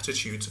reform the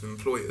attitudes of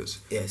employers.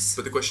 Yes.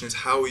 But the question is,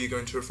 how are you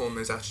going to reform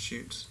those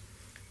attitudes?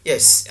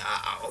 Yes.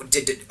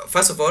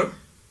 First of all,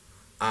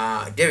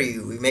 Derry,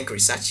 we make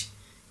research.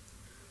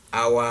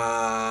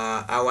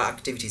 Our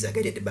activities are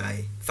guided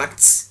by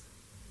facts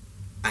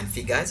and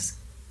figures.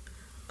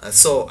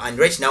 And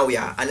right now we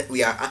are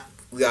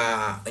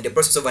in the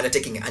process of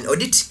undertaking an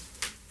audit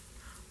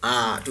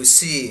to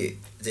see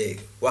the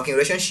working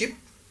relationship,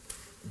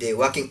 the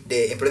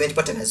employment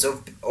patterns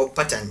of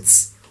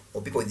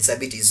people with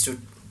disabilities to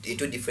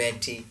two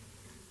different key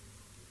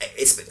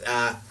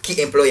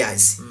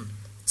employers.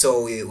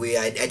 So we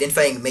are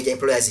identifying major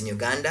employers in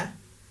Uganda,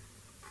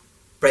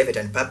 private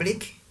and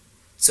public.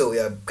 So we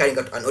are carrying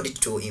out an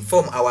audit to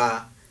inform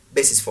our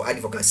basis for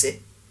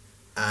advocacy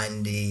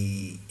and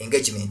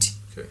engagement.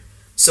 Okay.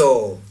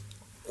 So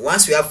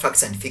once we have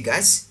facts and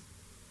figures,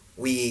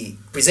 we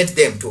present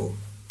them to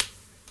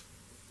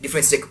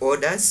different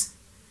stakeholders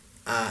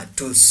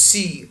to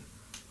see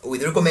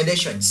with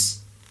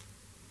recommendations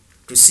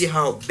to see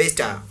how best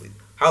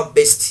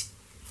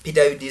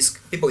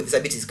people with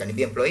disabilities can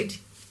be employed,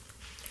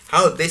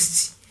 how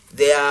best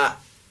their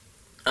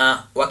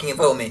working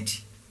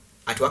environment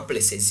at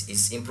workplaces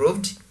is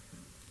improved,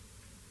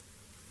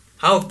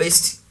 how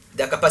best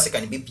their capacity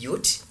can be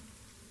built.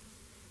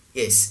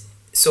 Yes.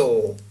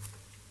 So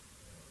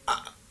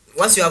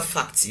once you have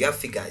facts, you have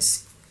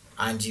figures,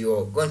 and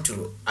you're going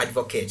to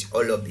advocate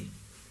or lobby.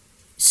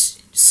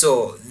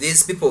 So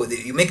these people,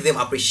 you make them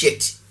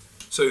appreciate.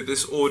 So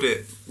this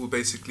audit will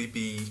basically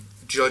be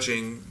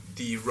judging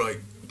the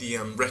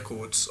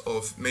records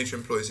of major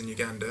employers in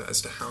Uganda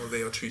as to how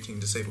they are treating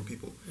disabled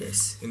people.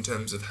 Yes. In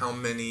terms of how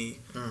many,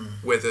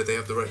 whether they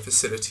have the right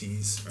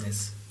facilities,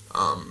 Yes.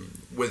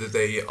 Whether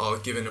they are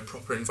given a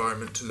proper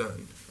environment to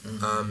learn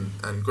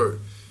and grow.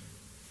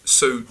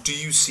 So do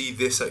you see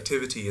this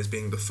activity as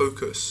being the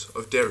focus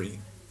of Derry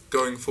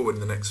going forward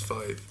in the next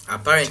 5 10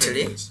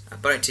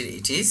 Apparently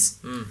it is,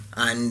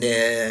 and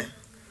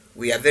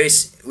we are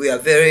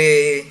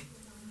very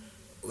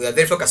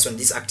focused on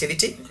this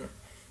activity. Okay.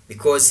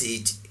 Because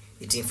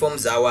it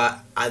informs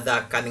our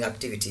other coming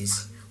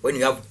activities. When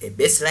we have a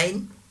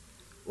baseline,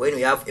 when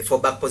we have a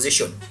fallback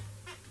position,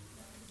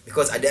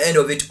 because at the end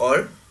of it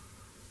all,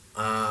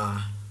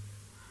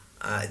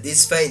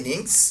 these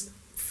findings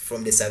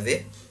from the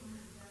survey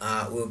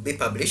will be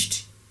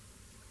published.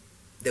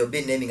 There will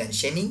be naming and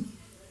shaming.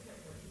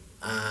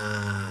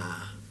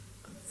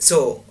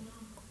 So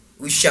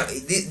we shall.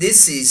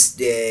 This is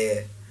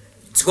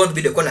it's going to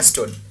be the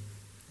cornerstone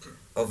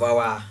of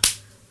our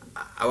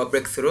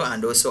breakthrough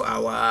and also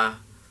our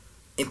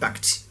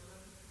impact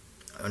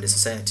on the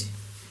society.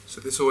 So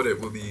this audit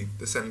will be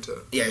the centre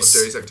of Yes.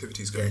 Derry's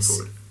activities going Yes.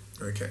 forward.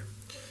 Okay.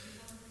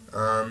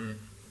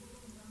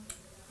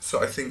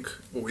 So I think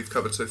what we've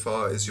covered so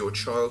far is your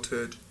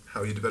childhood,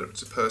 how you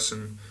developed as a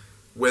person,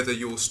 whether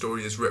your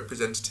story is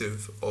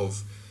representative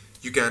of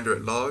Uganda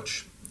at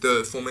large,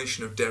 the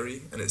formation of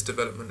Derry and its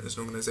development as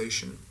an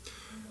organisation,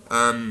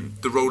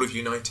 the role of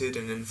United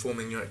in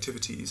informing your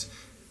activities,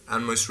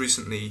 and most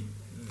recently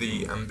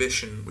the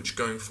ambition which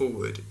going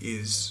forward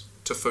is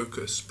to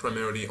focus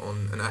primarily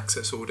on an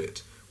access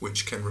audit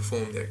which can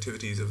reform the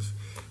activities of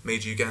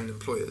major Ugandan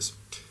employers.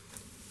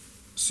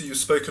 So you've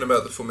spoken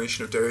about the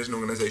formation of Derry as an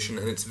organisation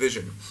and its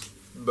vision,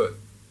 but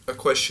a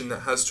question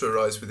that has to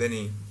arise with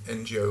any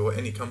NGO or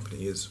any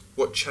company is,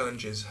 what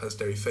challenges has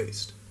Derry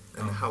faced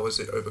and how has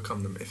it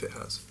overcome them if it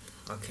has?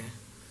 Okay.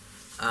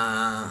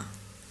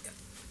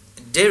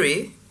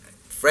 Derry,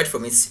 right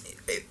from its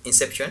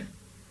inception,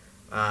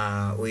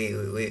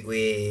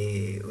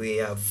 we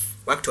have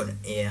worked on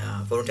a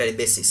voluntary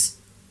basis.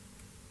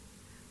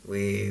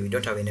 We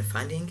don't have any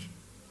funding,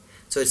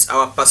 so it's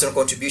our personal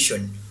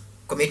contribution,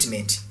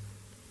 commitment.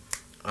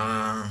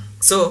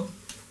 So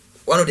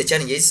one of the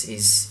challenges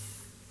is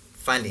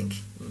funding.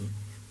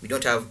 We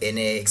don't have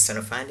any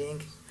external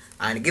funding,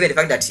 and given the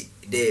fact that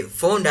the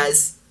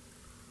founders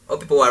or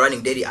people who are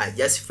running Derry are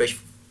just fresh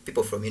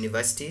people from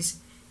universities,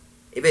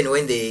 even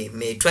when they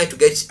may try to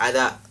get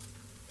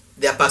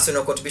their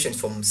personal contributions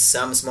from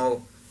some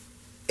small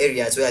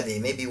areas where they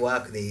maybe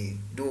work, they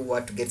do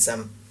want to get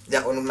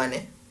their own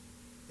money,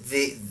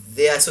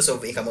 their source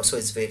of income also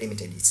is very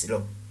limited, it's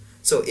low.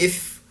 So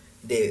if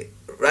the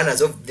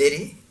runners of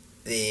Derry,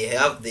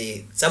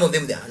 some of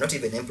them they are not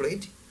even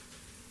employed.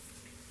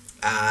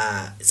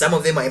 Some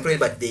of them are employed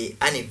but they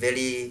earn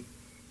very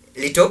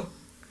little.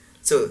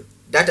 So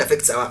that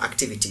affects our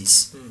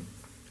activities.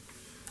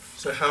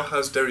 So how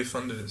has Derry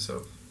funded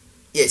itself?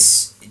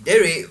 Yes,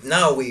 Derry,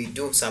 now we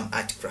do some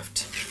art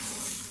craft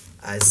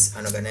as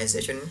an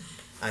organization,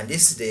 and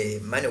this is the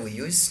money we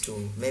use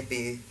to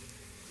maybe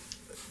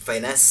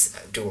finance,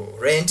 to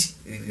rent.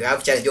 We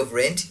have challenge of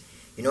rent.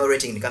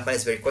 Renting in the company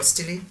is very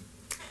costly.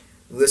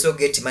 We also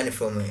get money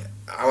from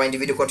our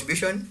individual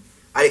contribution.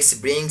 Alex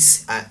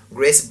brings,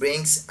 Grace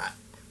brings,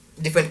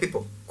 different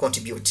people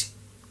contribute.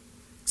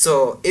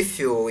 So if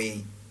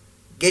we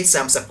get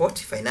some support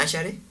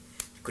financially,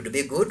 it could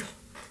be good.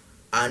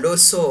 And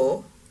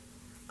also,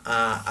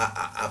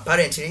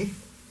 apparently,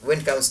 when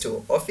it comes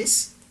to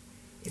office,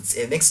 it's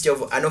a mixture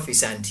of an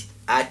office and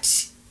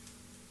art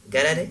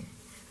gallery.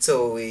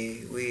 So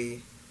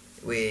we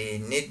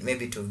need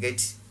maybe to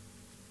get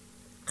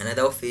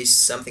another office,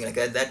 something like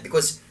that,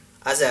 because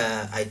as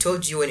I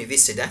told you when you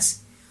visited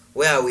us,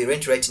 where we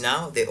rent right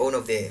now, the owner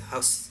of the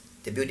house,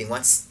 the building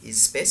wants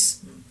his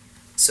space.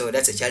 So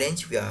that's a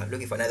challenge. We are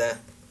looking for another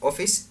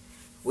office,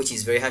 which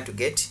is very hard to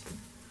get.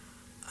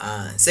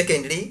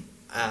 Secondly,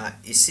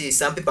 you see,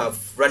 some people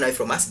have run away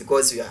from us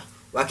because we are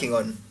working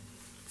on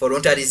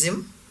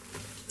voluntarism.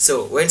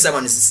 So when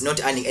someone is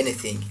not earning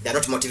anything, they are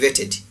not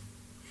motivated.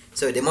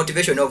 So the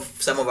motivation of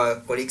some of our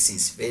colleagues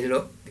is very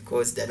low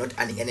because they are not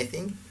earning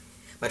anything.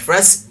 But for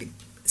us,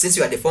 since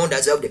we are the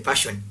founders, we have the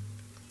passion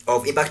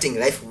of impacting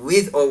life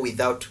with or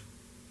without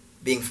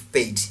being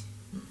paid.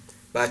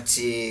 But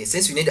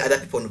since we need other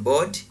people on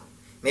board,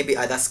 maybe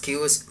other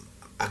skills,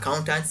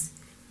 accountants,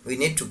 we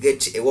need to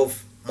get a way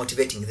of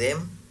motivating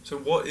them. So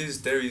what is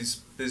Derry's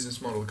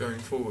business model going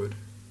forward?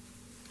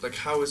 Like,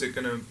 how is it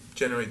going to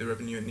generate the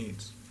revenue it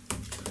needs?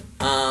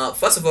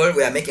 First of all,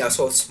 we are making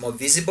ourselves more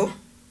visible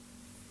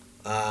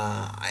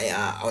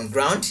on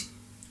ground.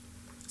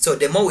 So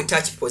the more we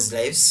touch people's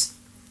lives,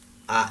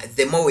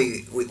 the more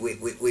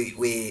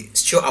we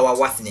show our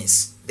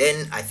worthiness.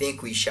 Then I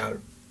think we shall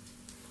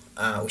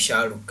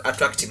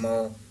attract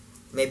more,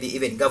 maybe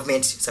even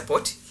government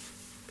support,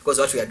 because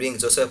what we are doing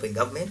is also helping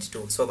government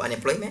to solve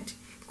unemployment,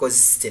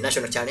 because it's a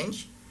national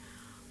challenge.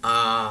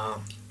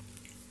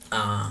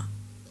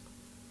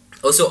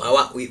 Also,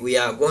 we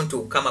are going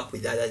to come up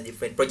with other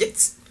different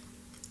projects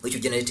which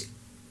will generate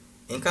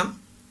income.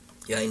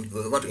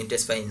 We're going to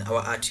intensify in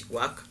our art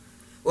work.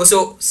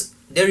 Also,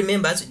 Derry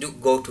members do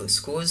go to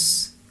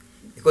schools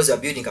because we are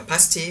building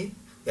capacity,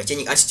 we are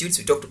changing attitudes,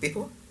 we talk to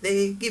people,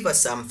 they give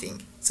us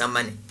something, some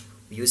money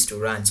we used to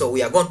run. So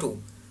we are going to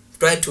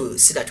try to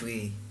see that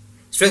we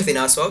strengthen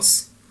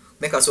ourselves,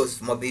 make ourselves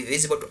more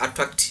visible to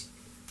attract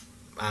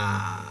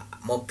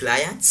more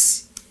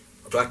clients,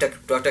 to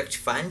attract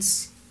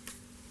funds.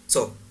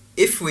 So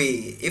if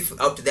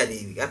out there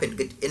they happen to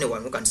get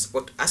anyone who can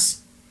support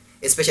us,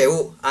 especially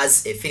who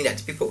has a feeling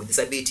that people with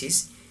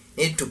disabilities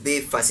need to be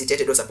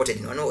facilitated or supported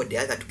in one way or the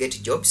other to get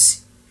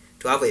jobs,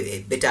 to have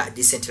a better,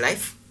 decent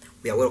life,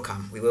 we are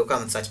welcome. We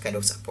welcome such kind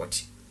of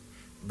support.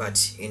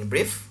 But in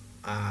brief,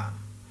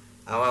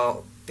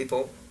 our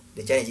people,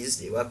 the challenges,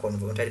 they work on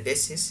voluntary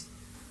basis.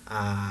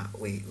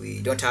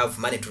 We don't have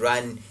money to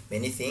run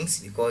many things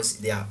because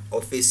they are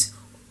office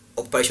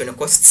operational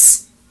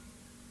costs.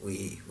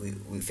 We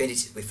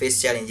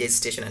face challenges,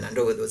 station and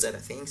all those other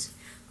things.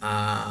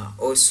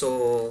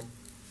 Also,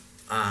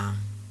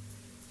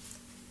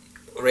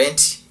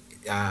 rent,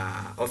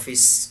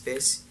 office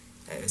space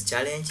is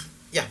challenge.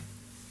 Yeah,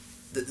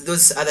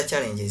 those other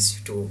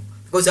challenges too.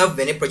 Because we have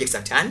many projects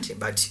at hand,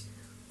 but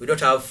we don't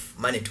have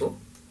money to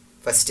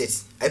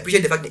facilitate. I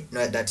appreciate the fact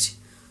that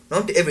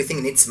not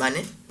everything needs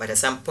money, but at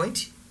some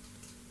point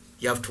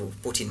you have to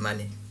put in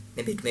money,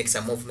 maybe to make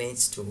some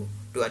movements, to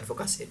do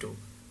advocacy, to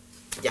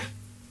yeah.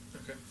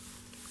 Okay,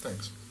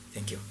 thanks.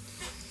 Thank you.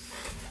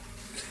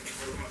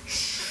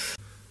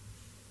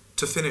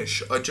 To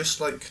finish, I'd just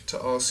like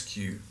to ask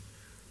you,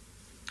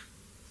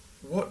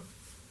 what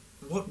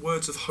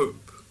words of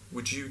hope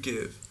would you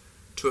give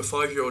to a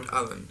 5-year-old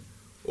Alan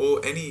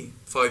or any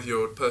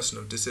 5-year-old person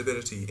of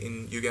disability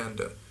in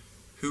Uganda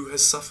who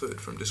has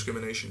suffered from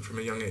discrimination from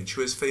a young age,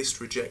 who has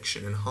faced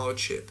rejection and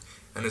hardship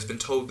and has been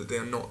told that they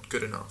are not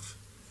good enough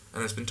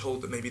and has been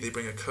told that maybe they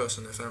bring a curse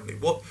on their family?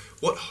 What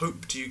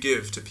hope do you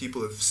give to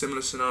people of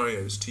similar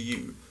scenarios to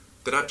you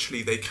that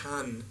actually they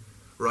can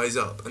rise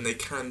up and they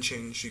can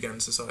change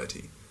Ugandan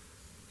society?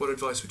 What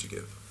advice would you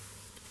give?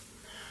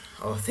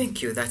 Oh,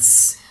 thank you.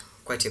 That's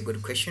quite a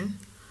good question.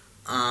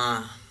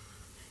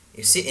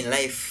 You see, in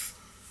life,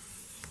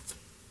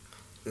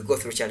 we go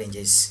through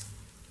challenges.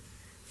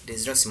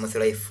 There's no smooth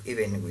life,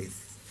 even with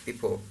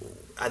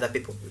other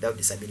people without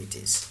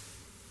disabilities.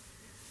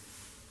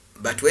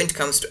 But when it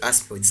comes to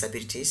us with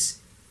disabilities,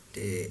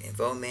 the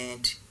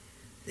environment,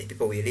 the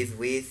people we live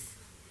with,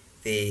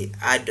 they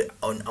add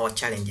on our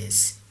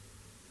challenges.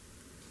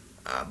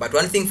 But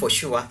one thing for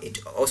sure, it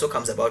also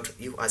comes about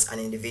you as an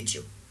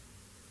individual.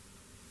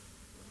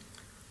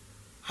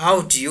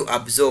 How do you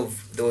absorb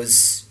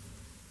those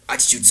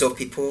attitudes of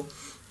people?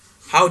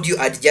 How do you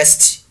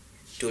adjust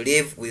to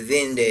live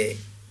within the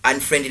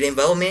unfriendly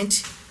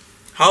environment?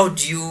 How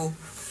do you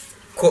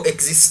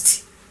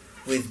coexist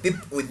with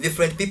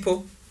different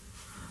people?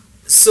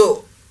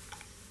 So,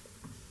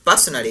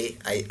 personally,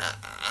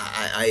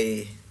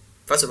 I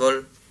first of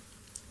all,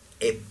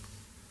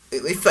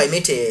 if I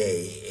meet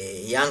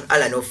a young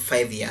Alan of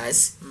 5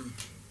 years,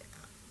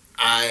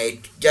 I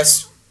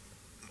just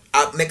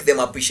make them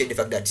appreciate the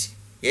fact that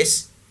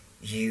yes,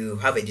 you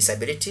have a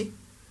disability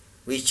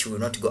which will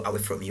not go away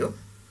from you.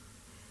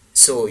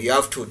 So you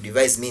have to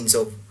devise means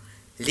of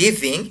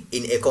living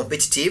in a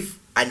competitive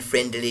and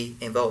friendly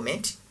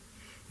environment.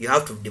 You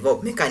have to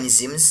develop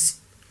mechanisms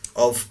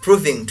of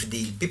proving to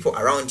the people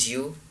around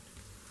you,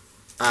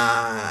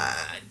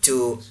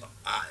 to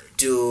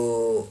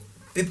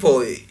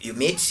people you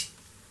meet,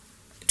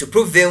 to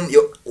prove them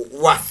your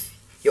worth,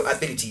 your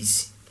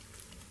abilities.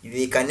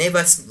 You can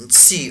never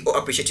see or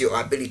appreciate your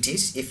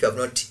abilities if you have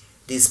not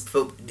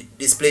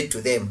displayed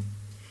to them,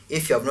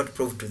 if you have not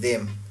proved to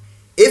them.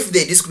 If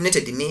they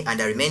discriminated me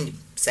and I remained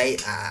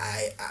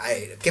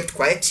I kept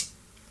quiet,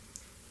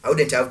 I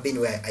wouldn't have been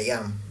where I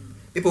am.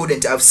 People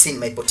wouldn't have seen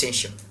my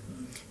potential.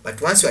 But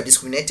once you are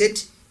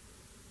discriminated,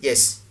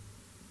 yes,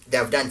 they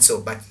have done so,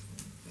 but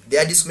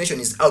their discrimination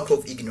is out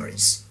of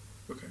ignorance,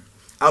 Okay.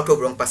 out of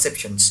wrong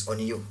perceptions on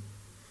you.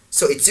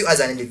 So it's you as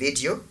an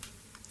individual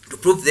to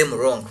prove them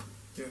wrong.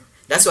 Yeah.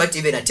 That's what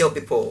even I tell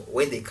people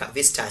when they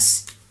visit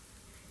us.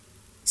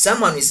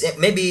 Someone is,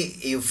 maybe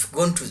you've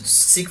gone to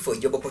seek for a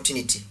job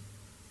opportunity.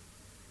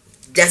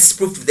 Just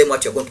prove to them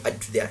what you're going to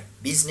add to their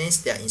business,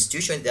 their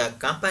institution, their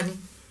company,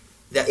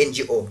 their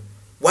NGO.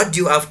 What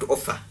do you have to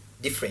offer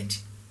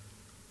different?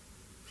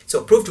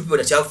 So prove to people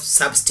that you have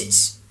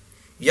substance.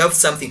 You have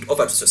something to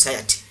offer to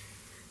society.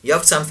 You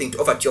have something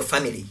to offer to your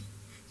family,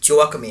 to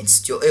your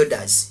workmates, to your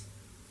elders.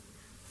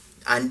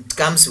 And it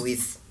comes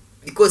with,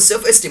 because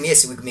self-esteem,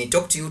 yes, we may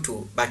talk to you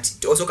too, but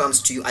it also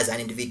comes to you as an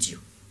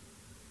individual.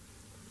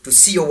 To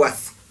see your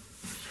worth,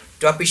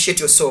 to appreciate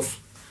yourself.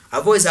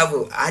 I've always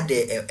had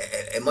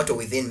a motto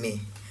within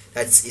me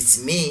that it's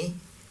me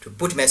to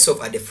put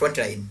myself at the front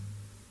line.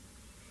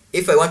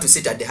 If I want to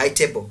sit at the high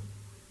table,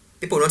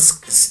 people will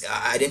not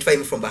identify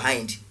me from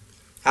behind.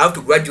 I have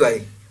to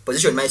gradually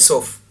position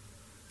myself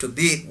to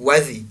be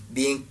worthy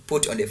being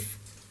put on the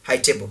high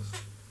table.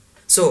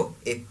 So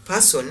a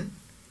person,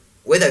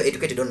 whether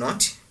educated or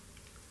not,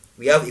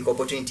 we have equal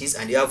opportunities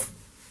and we have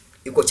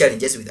equal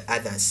challenges with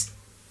others.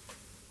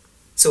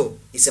 So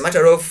it's a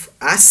matter of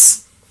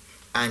us,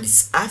 and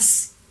it's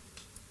us,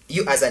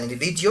 you as an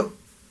individual,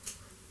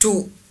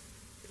 to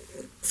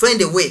find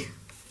a way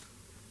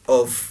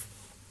of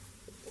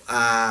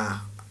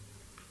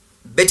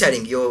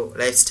bettering your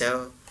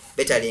lifestyle,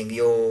 bettering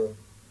your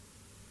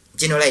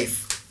general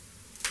life.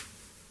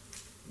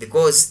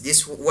 Because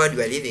this world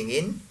we are living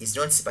in is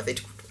not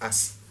sympathetic to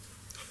us.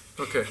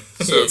 Okay,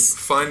 so yes.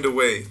 Find a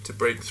way to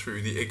break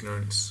through the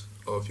ignorance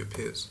of your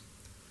peers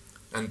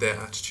and their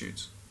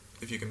attitudes.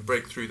 If you can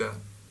break through that,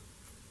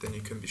 then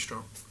you can be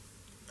strong.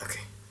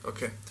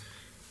 Okay.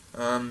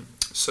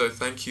 So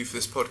thank you for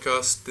this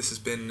podcast. This has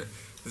been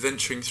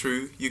Venturing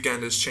Through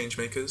Uganda's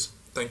Changemakers.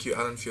 Thank you,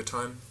 Alan, for your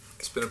time.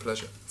 It's been a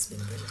pleasure. It's been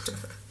a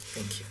pleasure.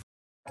 Thank you.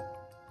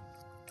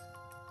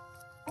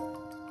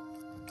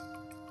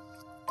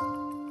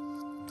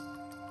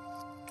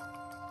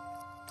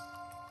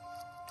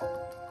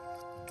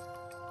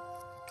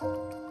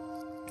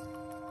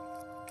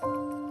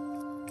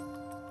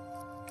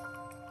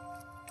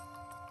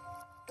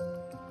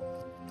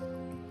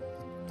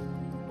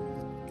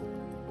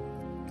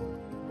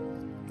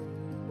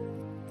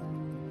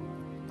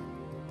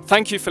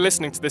 Thank you for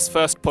listening to this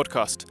first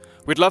podcast.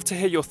 We'd love to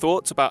hear your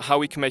thoughts about how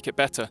we can make it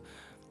better.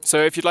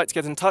 So if you'd like to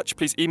get in touch,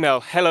 please email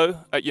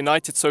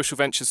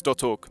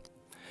hello@unitedsocialventures.org.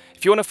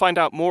 If you want to find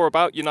out more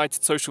about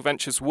United Social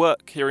Ventures'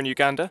 work here in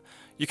Uganda,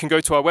 you can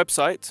go to our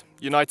website,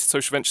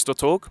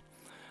 unitedsocialventures.org,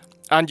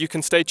 and you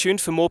can stay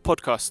tuned for more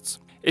podcasts.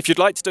 If you'd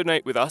like to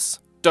donate with us,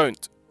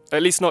 don't,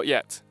 at least not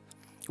yet.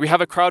 We have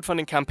a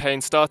crowdfunding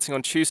campaign starting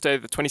on Tuesday,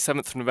 the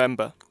 27th of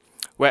November,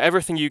 where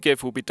everything you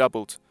give will be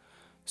doubled.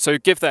 So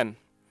give then.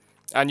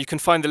 And you can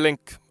find the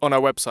link on our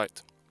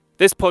website.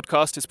 This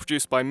podcast is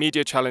produced by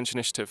Media Challenge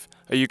Initiative,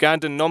 a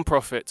Ugandan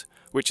non-profit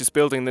which is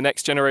building the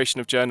next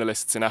generation of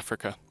journalists in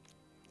Africa.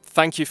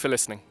 Thank you for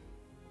listening.